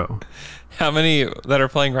 0. How many that are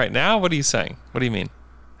playing right now? What are you saying? What do you mean?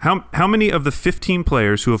 How many of the 15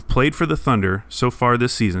 players who have played for the Thunder so far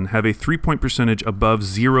this season have a 3-point percentage above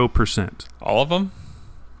 0%? All of them?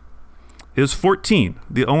 It was 14.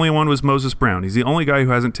 The only one was Moses Brown. He's the only guy who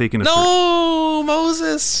hasn't taken a three.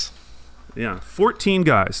 Moses! Yeah, 14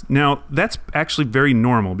 guys. Now, that's actually very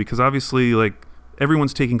normal because obviously, like,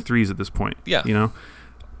 everyone's taking threes at this point. Yeah.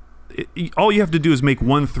 All you have to do is make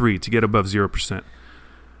one three to get above 0%.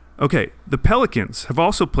 Okay, the Pelicans have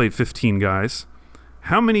also played 15 guys.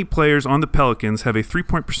 How many players on the Pelicans have a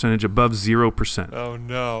 3-point percentage above 0%? Oh,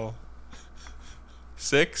 no.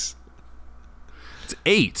 6? It's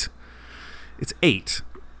 8. It's 8.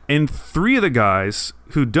 And 3 of the guys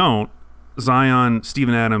who don't, Zion,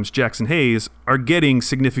 Steven Adams, Jackson Hayes, are getting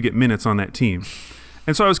significant minutes on that team.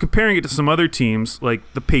 And so I was comparing it to some other teams like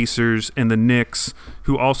the Pacers and the Knicks,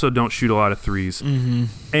 who also don't shoot a lot of threes. Mm-hmm.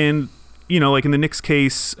 And, like in the Knicks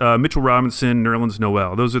case, Mitchell Robinson, Nerlens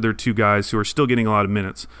Noel, those are their 2 guys who are still getting a lot of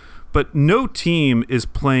minutes. But no team is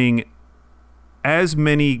playing as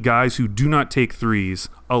many guys who do not take threes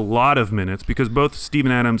a lot of minutes because both Steven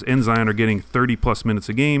Adams and Zion are getting 30-plus minutes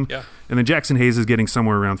a game, and then Jackson Hayes is getting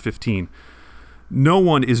somewhere around 15. No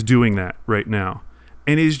one is doing that right now.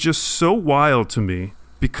 And it is just so wild to me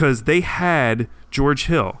because they had George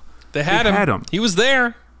Hill. They had him. He was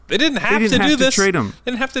there. They didn't have to do this. Trade him.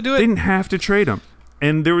 They didn't have to do it. They didn't have to trade him.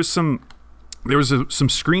 And there was some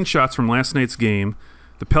screenshots from last night's game.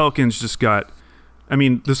 The Pelicans just got,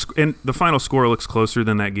 the final score looks closer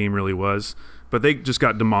than that game really was, but they just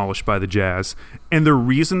got demolished by the Jazz. And the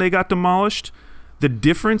reason they got demolished, the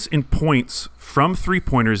difference in points from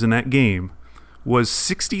three-pointers in that game was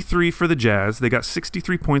 63 for the Jazz. They got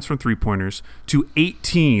 63 points from three-pointers to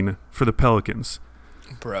 18 for the Pelicans.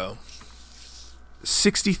 Bro.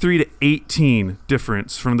 63 to 18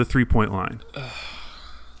 difference from the three-point line.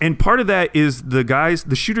 And part of that is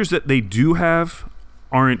the shooters that they do have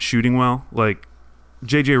aren't shooting well. Like,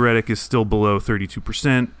 J.J. Redick is still below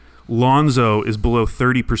 32%. Lonzo is below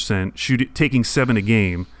 30%, taking 7 a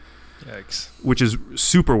game. Yikes. Which is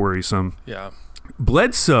super worrisome. Yeah.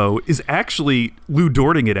 Bledsoe is actually Lou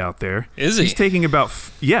Dorting it out there. Is he? He's taking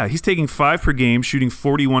he's taking 5 per game, shooting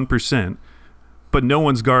 41%, but no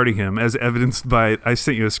one's guarding him, as evidenced by, I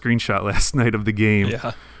sent you a screenshot last night of the game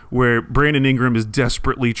where Brandon Ingram is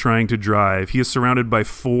desperately trying to drive. He is surrounded by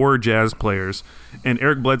 4 Jazz players, and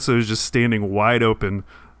Eric Bledsoe is just standing wide open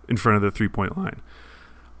in front of the 3-point line.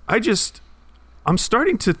 I'm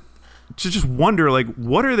starting to just wonder, like,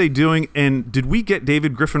 what are they doing? And did we get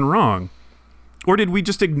David Griffin wrong? Or did we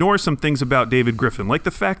just ignore some things about David Griffin? Like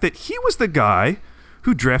the fact that he was the guy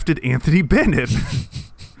who drafted Anthony Bennett.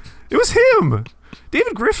 It was him.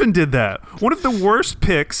 David Griffin did that. One of the worst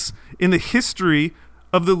picks in the history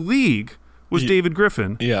of the league was David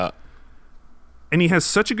Griffin. Yeah. And he has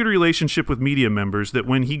such a good relationship with media members that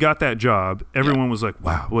when he got that job, everyone was like,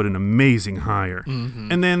 wow, what an amazing hire.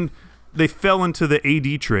 Mm-hmm. And then they fell into the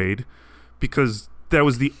AD trade because that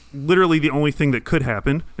was literally the only thing that could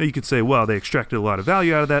happen. Now you could say, well, they extracted a lot of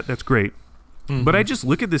value out of that. That's great. Mm-hmm. But I just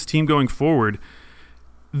look at this team going forward.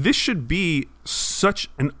 This should be such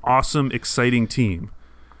an awesome, exciting team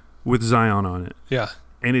with Zion on it. Yeah.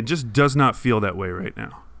 And it just does not feel that way right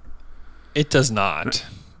now. It does not.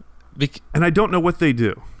 And I don't know what they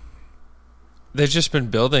do. They've just been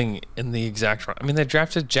building in the exact wrong. I mean, they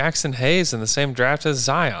drafted Jackson Hayes in the same draft as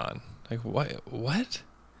Zion. Like, what?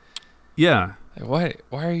 Yeah. Like,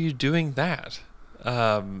 why are you doing that?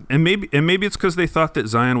 And maybe it's because they thought that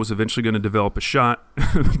Zion was eventually going to develop a shot.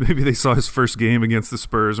 Maybe they saw his first game against the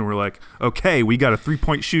Spurs and were like, okay, we got a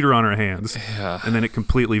 3-point shooter on our hands. Yeah. And then it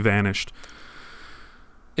completely vanished.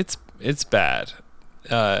 It's bad.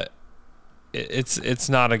 It's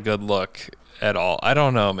not a good look at all. I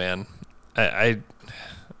don't know, man.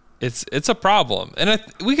 It's a problem, and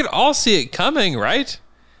we could all see it coming, right?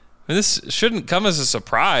 I mean, this shouldn't come as a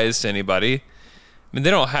surprise to anybody. I mean,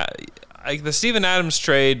 they don't have the Steven Adams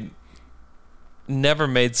trade never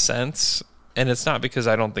made sense, and it's not because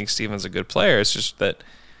I don't think Steven's a good player. It's just that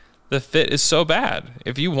the fit is so bad.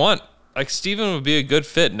 If you want, like, Steven would be a good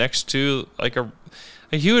fit next to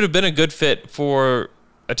he would have been a good fit for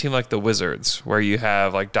a team like the Wizards, where you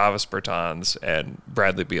have like Davis Bertans and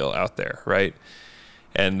Bradley Beal out there, right?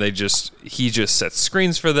 And he just sets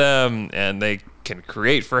screens for them, and they can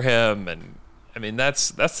create for him. And I mean,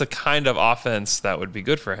 that's the kind of offense that would be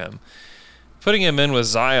good for him. Putting him in with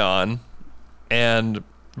Zion and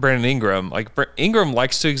Brandon Ingram, like Ingram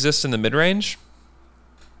likes to exist in the mid range,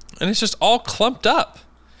 and it's just all clumped up.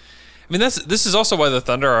 I mean, this is also why the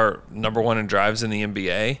Thunder are number one in drives in the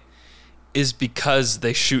NBA, is because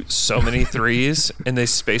they shoot so many threes and they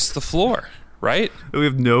space the floor, right? We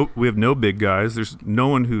have no big guys. There's no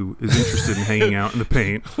one who is interested in hanging out in the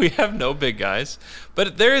paint. We have no big guys.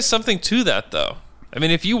 But there is something to that, though. I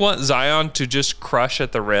mean, if you want Zion to just crush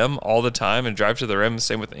at the rim all the time and drive to the rim,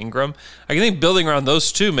 same with Ingram, I think building around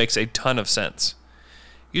those two makes a ton of sense.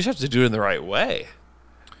 You just have to do it in the right way.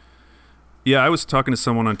 Yeah, I was talking to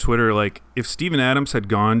someone on Twitter, like, if Steven Adams had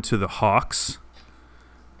gone to the Hawks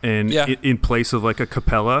and in place of like a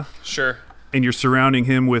Capella, sure, and you're surrounding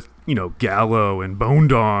him with, Gallo and Bone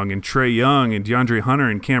Dong and Trae Young and DeAndre Hunter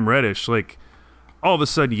and Cam Reddish, like, all of a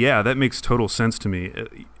sudden, yeah, that makes total sense to me.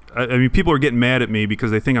 I mean, people are getting mad at me because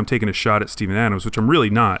they think I'm taking a shot at Steven Adams, which I'm really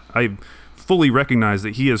not. I fully recognize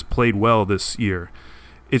that he has played well this year.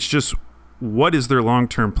 It's just, what is their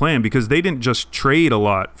long-term plan? Because they didn't just trade a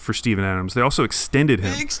lot for Steven Adams. They also extended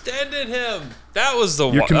him. They extended him. That was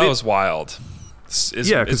that was wild.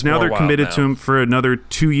 Because now they're committed to him for another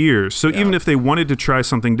 2 years. So even if they wanted to try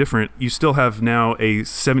something different, you still have now a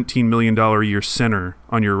 $17 million a year center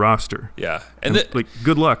on your roster. Yeah. And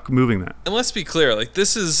good luck moving that. And let's be clear, like,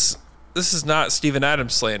 this is not Steven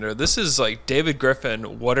Adams slander. This is like David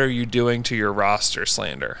Griffin, what are you doing to your roster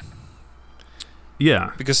slander.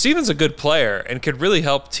 Yeah. Because Steven's a good player and could really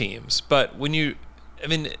help teams. But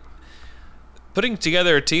putting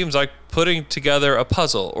together a team's like putting together a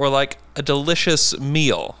puzzle or like a delicious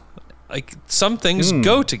meal. Like, some things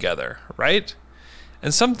go together, right?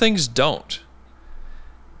 And some things don't.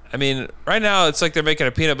 I mean, right now it's like they're making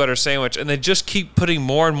a peanut butter sandwich and they just keep putting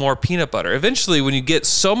more and more peanut butter. Eventually, when you get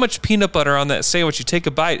so much peanut butter on that sandwich, you take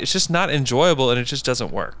a bite, it's just not enjoyable and it just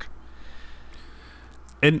doesn't work.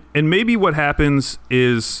 And maybe what happens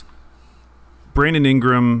is Brandon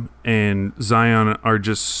Ingram and Zion are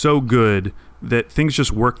just so good that things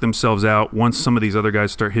just work themselves out once some of these other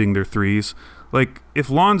guys start hitting their threes. Like, if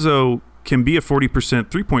Lonzo can be a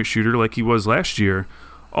 40% three-point shooter like he was last year,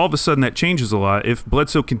 all of a sudden that changes a lot. If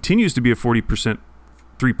Bledsoe continues to be a 40%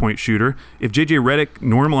 three-point shooter, if J.J. Redick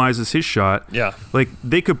normalizes his shot, like,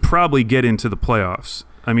 they could probably get into the playoffs.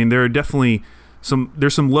 I mean, there are definitely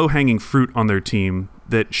there's some low-hanging fruit on their team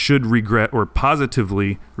that should regret or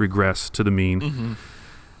positively regress to the mean. Mm-hmm.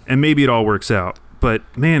 And maybe it all works out. But,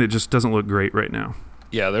 man, it just doesn't look great right now.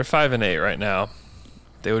 Yeah, they're 5-8 right now.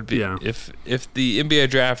 They would be if the NBA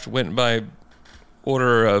draft went by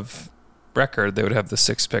order of record, they would have the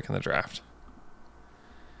 6th pick in the draft.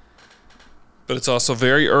 But it's also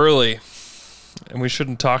very early. and we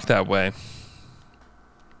shouldn't talk that way.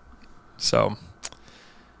 So,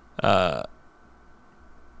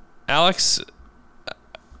 Alex,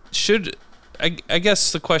 I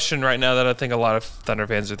guess the question right now that I think a lot of Thunder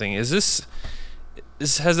fans are thinking have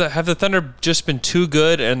the Thunder just been too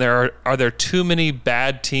good, and are there too many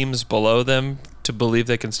bad teams below them to believe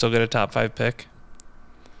they can still get a top 5 pick?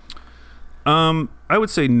 I would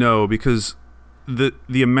say no, because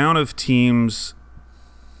the amount of teams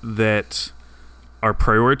that are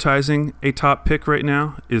prioritizing a top pick right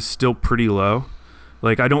now is still pretty low.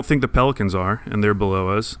 Like, I don't think the Pelicans are, and they're below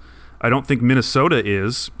us. I don't think Minnesota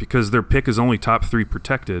is, because their pick is only top 3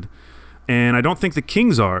 protected. And I don't think the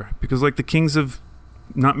Kings are, because, like, the Kings have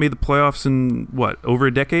not made the playoffs in, over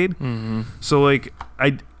a decade? Mm-hmm. So, like,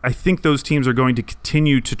 I think those teams are going to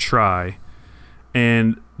continue to try,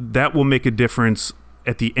 and that will make a difference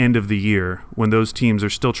at the end of the year when those teams are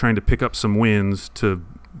still trying to pick up some wins to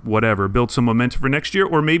build some momentum for next year,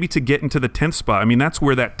 or maybe to get into the 10th spot. I mean, that's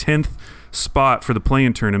where that 10th spot for the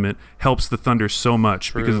play-in tournament helps the Thunder so much.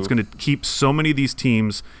 True. Because it's going to keep so many of these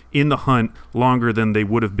teams in the hunt longer than they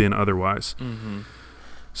would have been otherwise. Mm-hmm.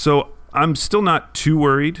 So I'm still not too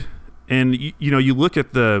worried. And, you look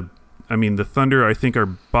at the Thunder, I think, are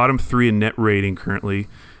bottom 3 in net rating currently.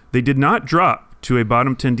 They did not drop to a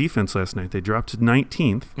bottom 10 defense last night. They dropped to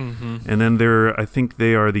 19th. Mm-hmm. And then I think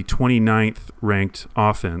they are the 29th ranked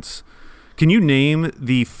offense. Can you name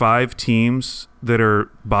the 5 teams that are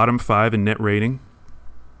bottom 5 in net rating?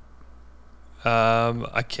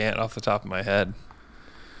 I can't off the top of my head.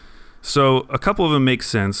 So a couple of them make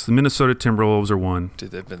sense. The Minnesota Timberwolves are 1. Dude,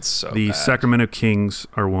 they've been so The bad. Sacramento Kings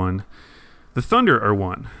are 1. The Thunder are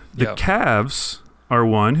 1. The Cavs are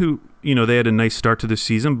 1, who, they had a nice start to the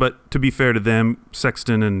season, but to be fair to them,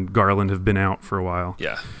 Sexton and Garland have been out for a while.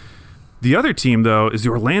 Yeah. The other team, though, is the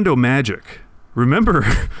Orlando Magic. Remember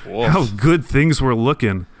how good things were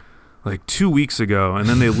looking like 2 weeks ago, and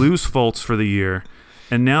then they lose Fultz for the year,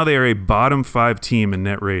 and now they are a bottom 5 team in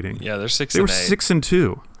net rating. Yeah, they're 6-8. They were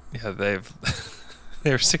 6-2. Yeah, they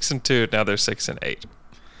were 6-2. Now they're 6-8.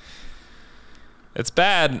 It's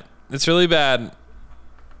bad. It's really bad.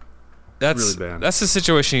 That's really bad. That's the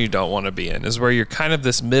situation you don't want to be in, is where you're kind of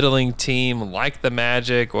this middling team like the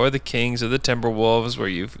Magic or the Kings or the Timberwolves, where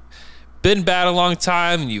you've been bad a long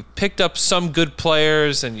time and you've picked up some good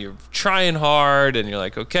players and you're trying hard and you're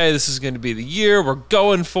like, okay, this is going to be the year. We're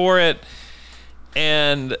going for it.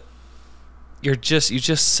 And you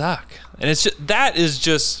just suck. And it's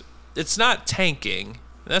not tanking.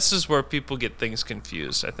 This is where people get things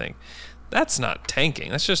confused, I think. That's not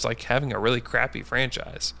tanking. That's just like having a really crappy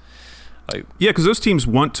franchise. Yeah, because those teams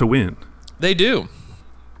want to win. They do.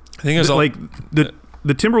 I think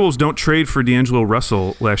the Timberwolves don't trade for D'Angelo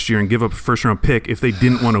Russell last year and give up a first-round pick if they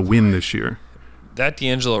didn't want to win this year. That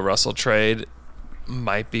D'Angelo Russell trade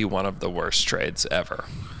might be one of the worst trades ever.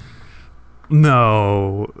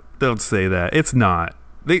 No, don't say that. It's not.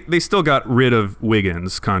 They still got rid of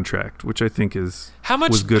Wiggins' contract, which I think was good for their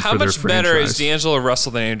franchise. How much better is D'Angelo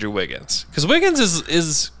Russell than Andrew Wiggins? Because Wiggins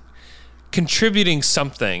is contributing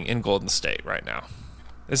something in Golden State right now.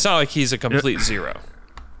 It's not like he's a complete zero.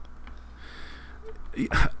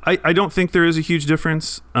 I don't think there is a huge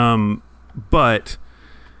difference, but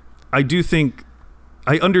I do think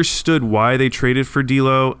I understood why they traded for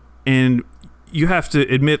D'Lo, and you have to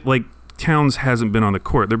admit, like, Towns hasn't been on the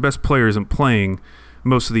court. Their best player isn't playing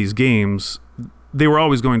most of these games. They were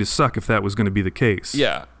always going to suck if that was going to be the case.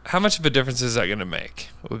 Yeah. How much of a difference is that going to make,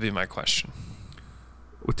 would be my question.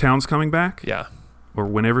 With Towns coming back? Yeah. Or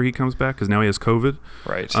whenever he comes back, because now he has COVID.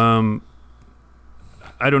 Right.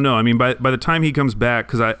 I don't know. I mean, by the time he comes back,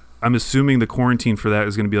 because I'm assuming the quarantine for that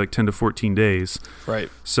is going to be like 10 to 14 days.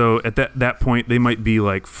 Right. So at that point, they might be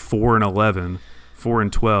like 4-11,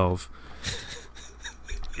 4-12.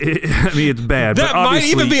 I mean, it's bad. That but might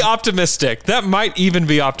even be optimistic. That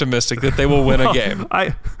they will win a game.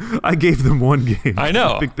 I gave them one game. I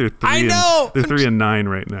know. I think they're 3. I know. They're 3-9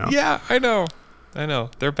 right now. Yeah, I know.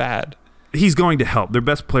 They're bad. He's going to help. Their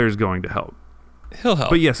best player is going to help. He'll help.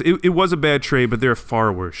 But yes, it was a bad trade, but there are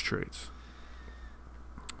far worse trades.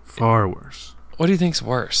 Far worse. What do you think's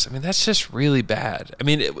worse? I mean, that's just really bad. I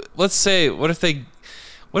mean, let's say, what if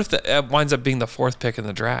that winds up being the 4th pick in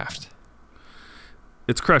the draft?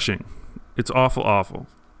 It's crushing. It's awful.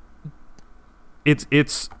 It's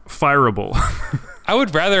fireable. I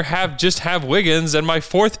would rather have Wiggins than my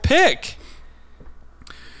 4th pick.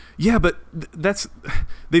 Yeah, but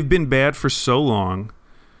they've been bad for so long.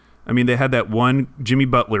 I mean, they had that one Jimmy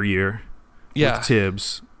Butler year with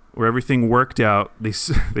Tibbs where everything worked out. They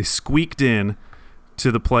squeaked in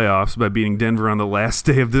to the playoffs by beating Denver on the last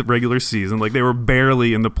day of the regular season. Like, they were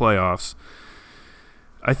barely in the playoffs.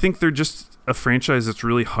 I think they're just a franchise that's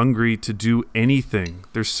really hungry to do anything.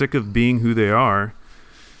 They're sick of being who they are,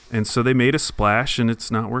 and so they made a splash, and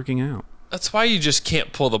it's not working out. That's why you just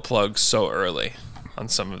can't pull the plug so early on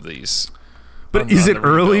some of these. But is it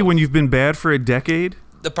early when you've been bad for a decade?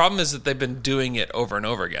 The problem is that they've been doing it over and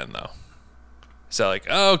over again, though. So like,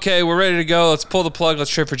 oh, okay, we're ready to go. Let's pull the plug.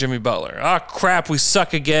 Let's trade for Jimmy Butler. Oh, crap, we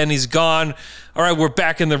suck again. He's gone. All right, we're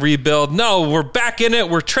back in the rebuild. No, we're back in it.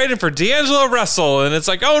 We're trading for D'Angelo Russell. And it's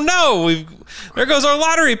like, oh, no, there goes our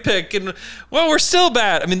lottery pick. And, well, we're still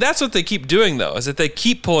bad. I mean, that's what they keep doing, though, is that they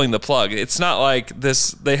keep pulling the plug. It's not like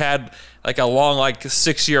this. They had like a long, like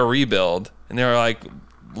 6-year rebuild, and they were like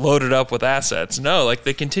loaded up with assets. No, like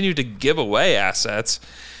they continue to give away assets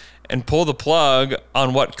and pull the plug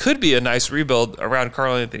on what could be a nice rebuild around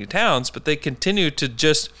Karl-Anthony Towns, but they continue to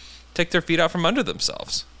just take their feet out from under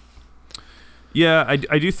themselves. Yeah,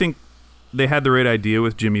 I do think they had the right idea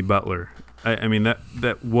with Jimmy Butler. I mean,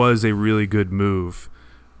 that was a really good move,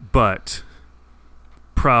 but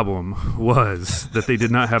problem was that they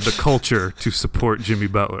did not have the culture to support Jimmy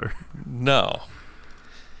Butler. No.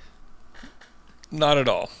 Not at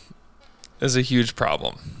all. Is a huge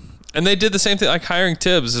problem. And they did the same thing, like hiring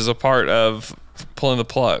Tibbs is a part of pulling the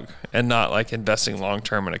plug and not like investing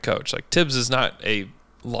long-term in a coach. Like Tibbs is not a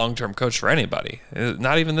long-term coach for anybody,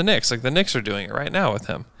 not even the Knicks. Like the Knicks are doing it right now with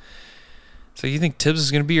him. So you think Tibbs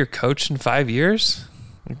is going to be your coach in 5 years?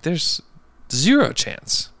 Like there's zero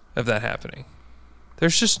chance of that happening.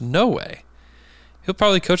 There's just no way. He'll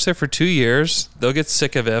probably coach there for 2 years. They'll get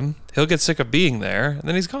sick of him. He'll get sick of being there, and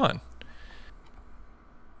then he's gone.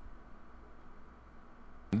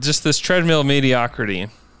 Just this treadmill of mediocrity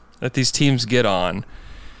that these teams get on,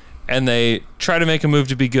 and they try to make a move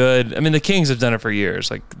to be good. I mean, the Kings have done it for years,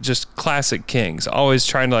 like just classic Kings, always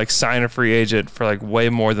trying to like sign a free agent for like way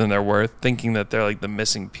more than they're worth, thinking that they're like the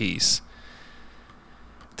missing piece.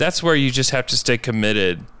 That's where you just have to stay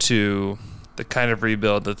committed to the kind of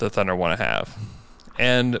rebuild that the Thunder want to have.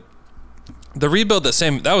 And the rebuild that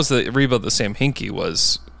Sam Hinkie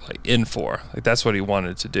was like in for. Like that's what he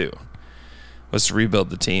wanted to do, was to rebuild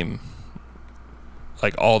the team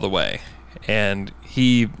like all the way. And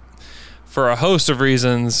he, for a host of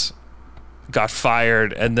reasons, got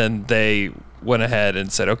fired, and then they went ahead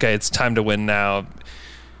and said, okay, it's time to win now.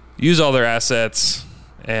 Use all their assets,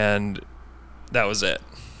 and that was it.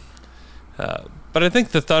 But I think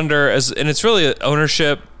the Thunder, and it's really an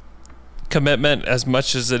ownership commitment as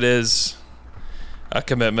much as it is a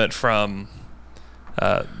commitment from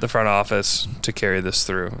the front office to carry this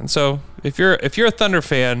through. And so if you're a Thunder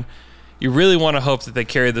fan, you really want to hope that they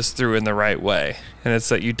carry this through in the right way. And it's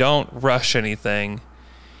that you don't rush anything.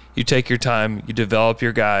 You take your time, you develop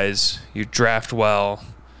your guys, you draft well,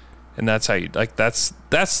 and that's how you that's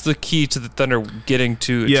the key to the Thunder getting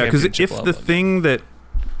to a championship because if level. the thing that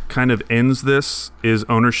kind of ends this is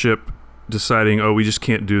ownership deciding, oh, we just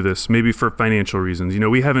can't do this, maybe for financial reasons.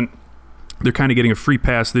 They're kind of getting a free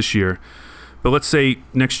pass this year. But let's say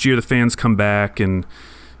next year the fans come back and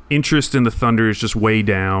interest in the Thunder is just way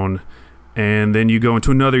down, and then you go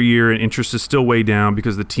into another year and interest is still way down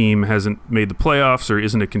because the team hasn't made the playoffs or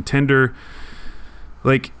isn't a contender.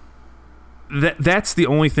 Like that's the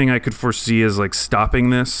only thing I could foresee as like stopping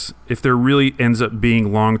this if there really ends up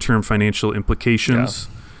being long-term financial implications.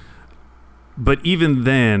 Yeah. But even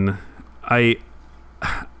then, I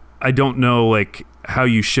don't know like how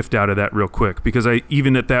you shift out of that real quick, because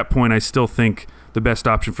even at that point I still think the best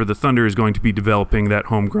option for the Thunder is going to be developing that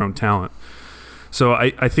homegrown talent. So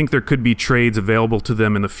I think there could be trades available to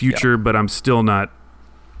them in the future, but I'm still not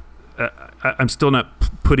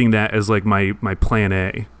putting that as like my plan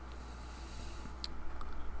A.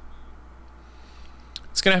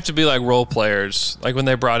 It's going to have to be like role players, like when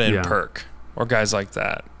they brought in Perk or guys like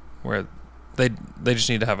that, where they just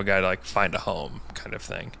need to have a guy to like find a home kind of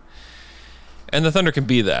thing. And the Thunder can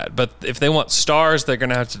be that. But if they want stars, they're going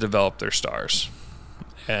to have to develop their stars.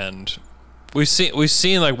 And we've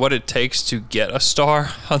seen like what it takes to get a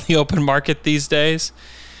star on the open market these days.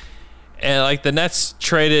 And like the Nets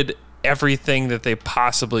traded everything that they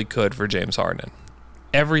possibly could for James Harden.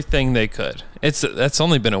 Everything they could. That's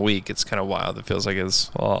only been a week. It's kind of wild. It feels like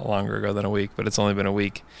it's a lot longer ago than a week, but it's only been a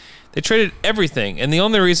week. They traded everything. And the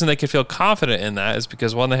only reason they could feel confident in that is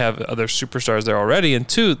because, one, they have other superstars there already, and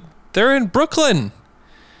two, they're in Brooklyn.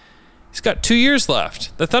 He's got 2 years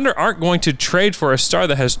left. The Thunder aren't going to trade for a star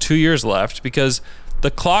that has 2 years left because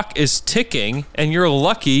the clock is ticking, and you're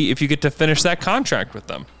lucky if you get to finish that contract with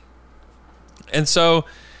them. And so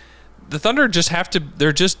the Thunder just have to,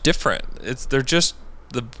 they're just different.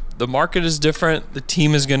 The market is different. The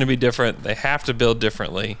team is going to be different. They have to build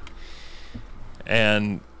differently.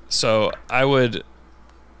 And so I would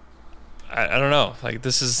I don't know. Like,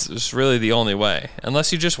 this is really the only way.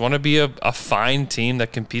 Unless you just want to be a fine team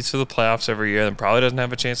that competes for the playoffs every year and probably doesn't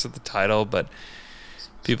have a chance at the title, but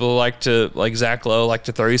people like Zach Lowe, like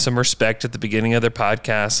to throw you some respect at the beginning of their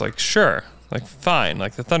podcast. Like, sure. Like, fine.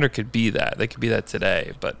 Like, the Thunder could be that. They could be that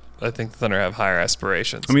today, but I think the Thunder have higher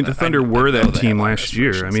aspirations. I mean, the Thunder were that team last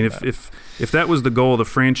year. I mean, if that was the goal of the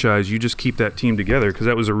franchise, you just keep that team together, because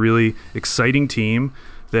that was a really exciting team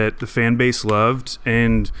that the fan base loved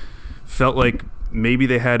and felt like maybe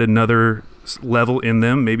they had another level in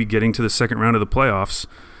them, maybe getting to the second round of the playoffs.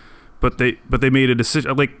 But they made a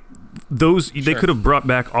decision. Like, they could have brought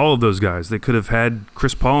back all of those guys. They could have had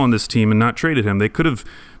Chris Paul on this team and not traded him. They could have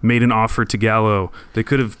made an offer to Gallo. They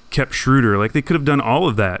could have kept Schroeder. Like, they could have done all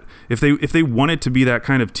of that. If they wanted to be that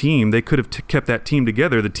kind of team, they could have kept that team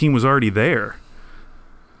together. The team was already there.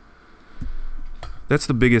 That's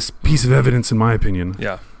the biggest piece of evidence, in my opinion.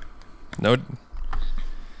 Yeah. No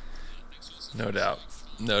doubt.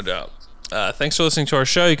 Thanks for listening to our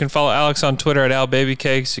show. You can follow Alex on Twitter at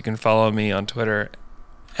AlBabyCakes. You can follow me on Twitter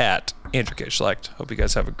at Andrew K. Schlecht. Hope you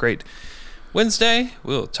guys have a great Wednesday.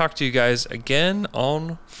 We'll talk to you guys again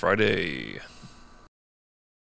on Friday.